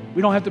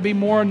 We don't have to be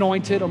more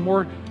anointed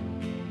or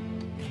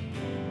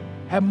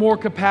have more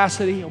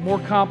capacity or more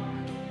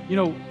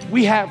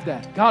we have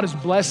that. God has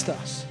blessed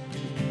us.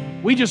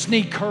 We just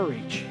need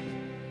courage.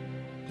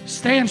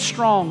 Stand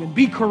strong and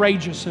be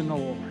courageous in the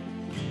Lord.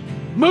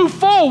 Move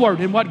forward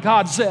in what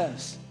God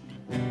says.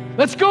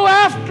 Let's go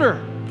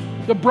after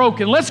the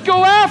broken. Let's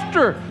go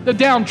after the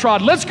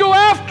downtrodden. Let's go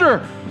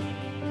after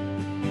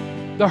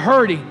the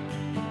hurting.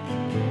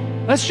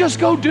 Let's just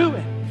go do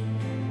it.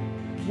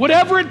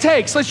 Whatever it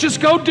takes, let's just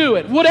go do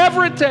it.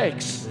 Whatever it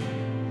takes.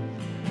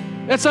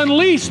 Let's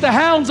unleash the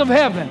hounds of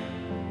heaven.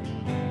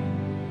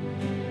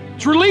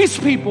 Let's release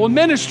people in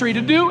ministry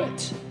to do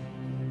it.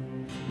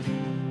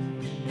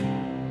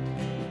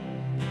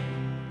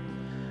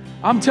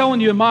 I'm telling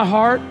you, in my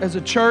heart as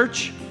a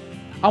church,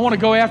 I want to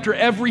go after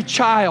every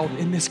child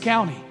in this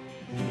county.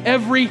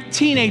 Every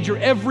teenager,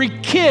 every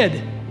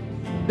kid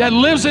that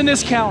lives in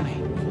this county.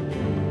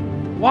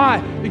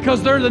 Why?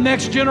 Because they're the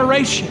next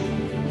generation.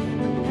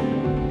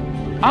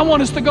 I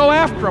want us to go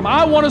after them.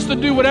 I want us to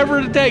do whatever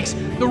it takes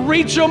to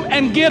reach them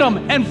and get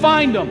them and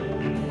find them.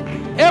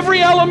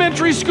 Every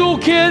elementary school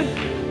kid,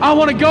 I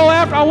want to go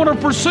after, I want to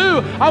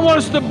pursue. I want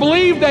us to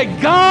believe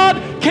that God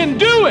can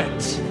do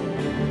it.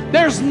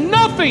 There's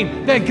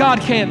nothing that God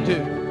can't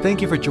do.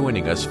 Thank you for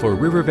joining us for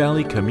River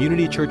Valley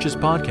Community Church's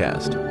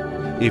podcast.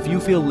 If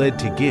you feel led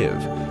to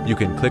give, you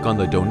can click on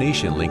the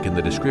donation link in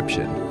the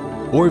description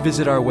or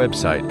visit our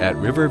website at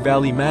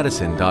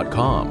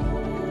rivervalleymadison.com.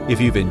 If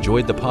you've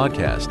enjoyed the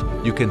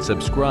podcast, you can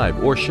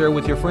subscribe or share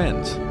with your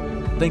friends.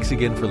 Thanks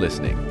again for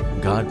listening.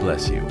 God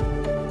bless you.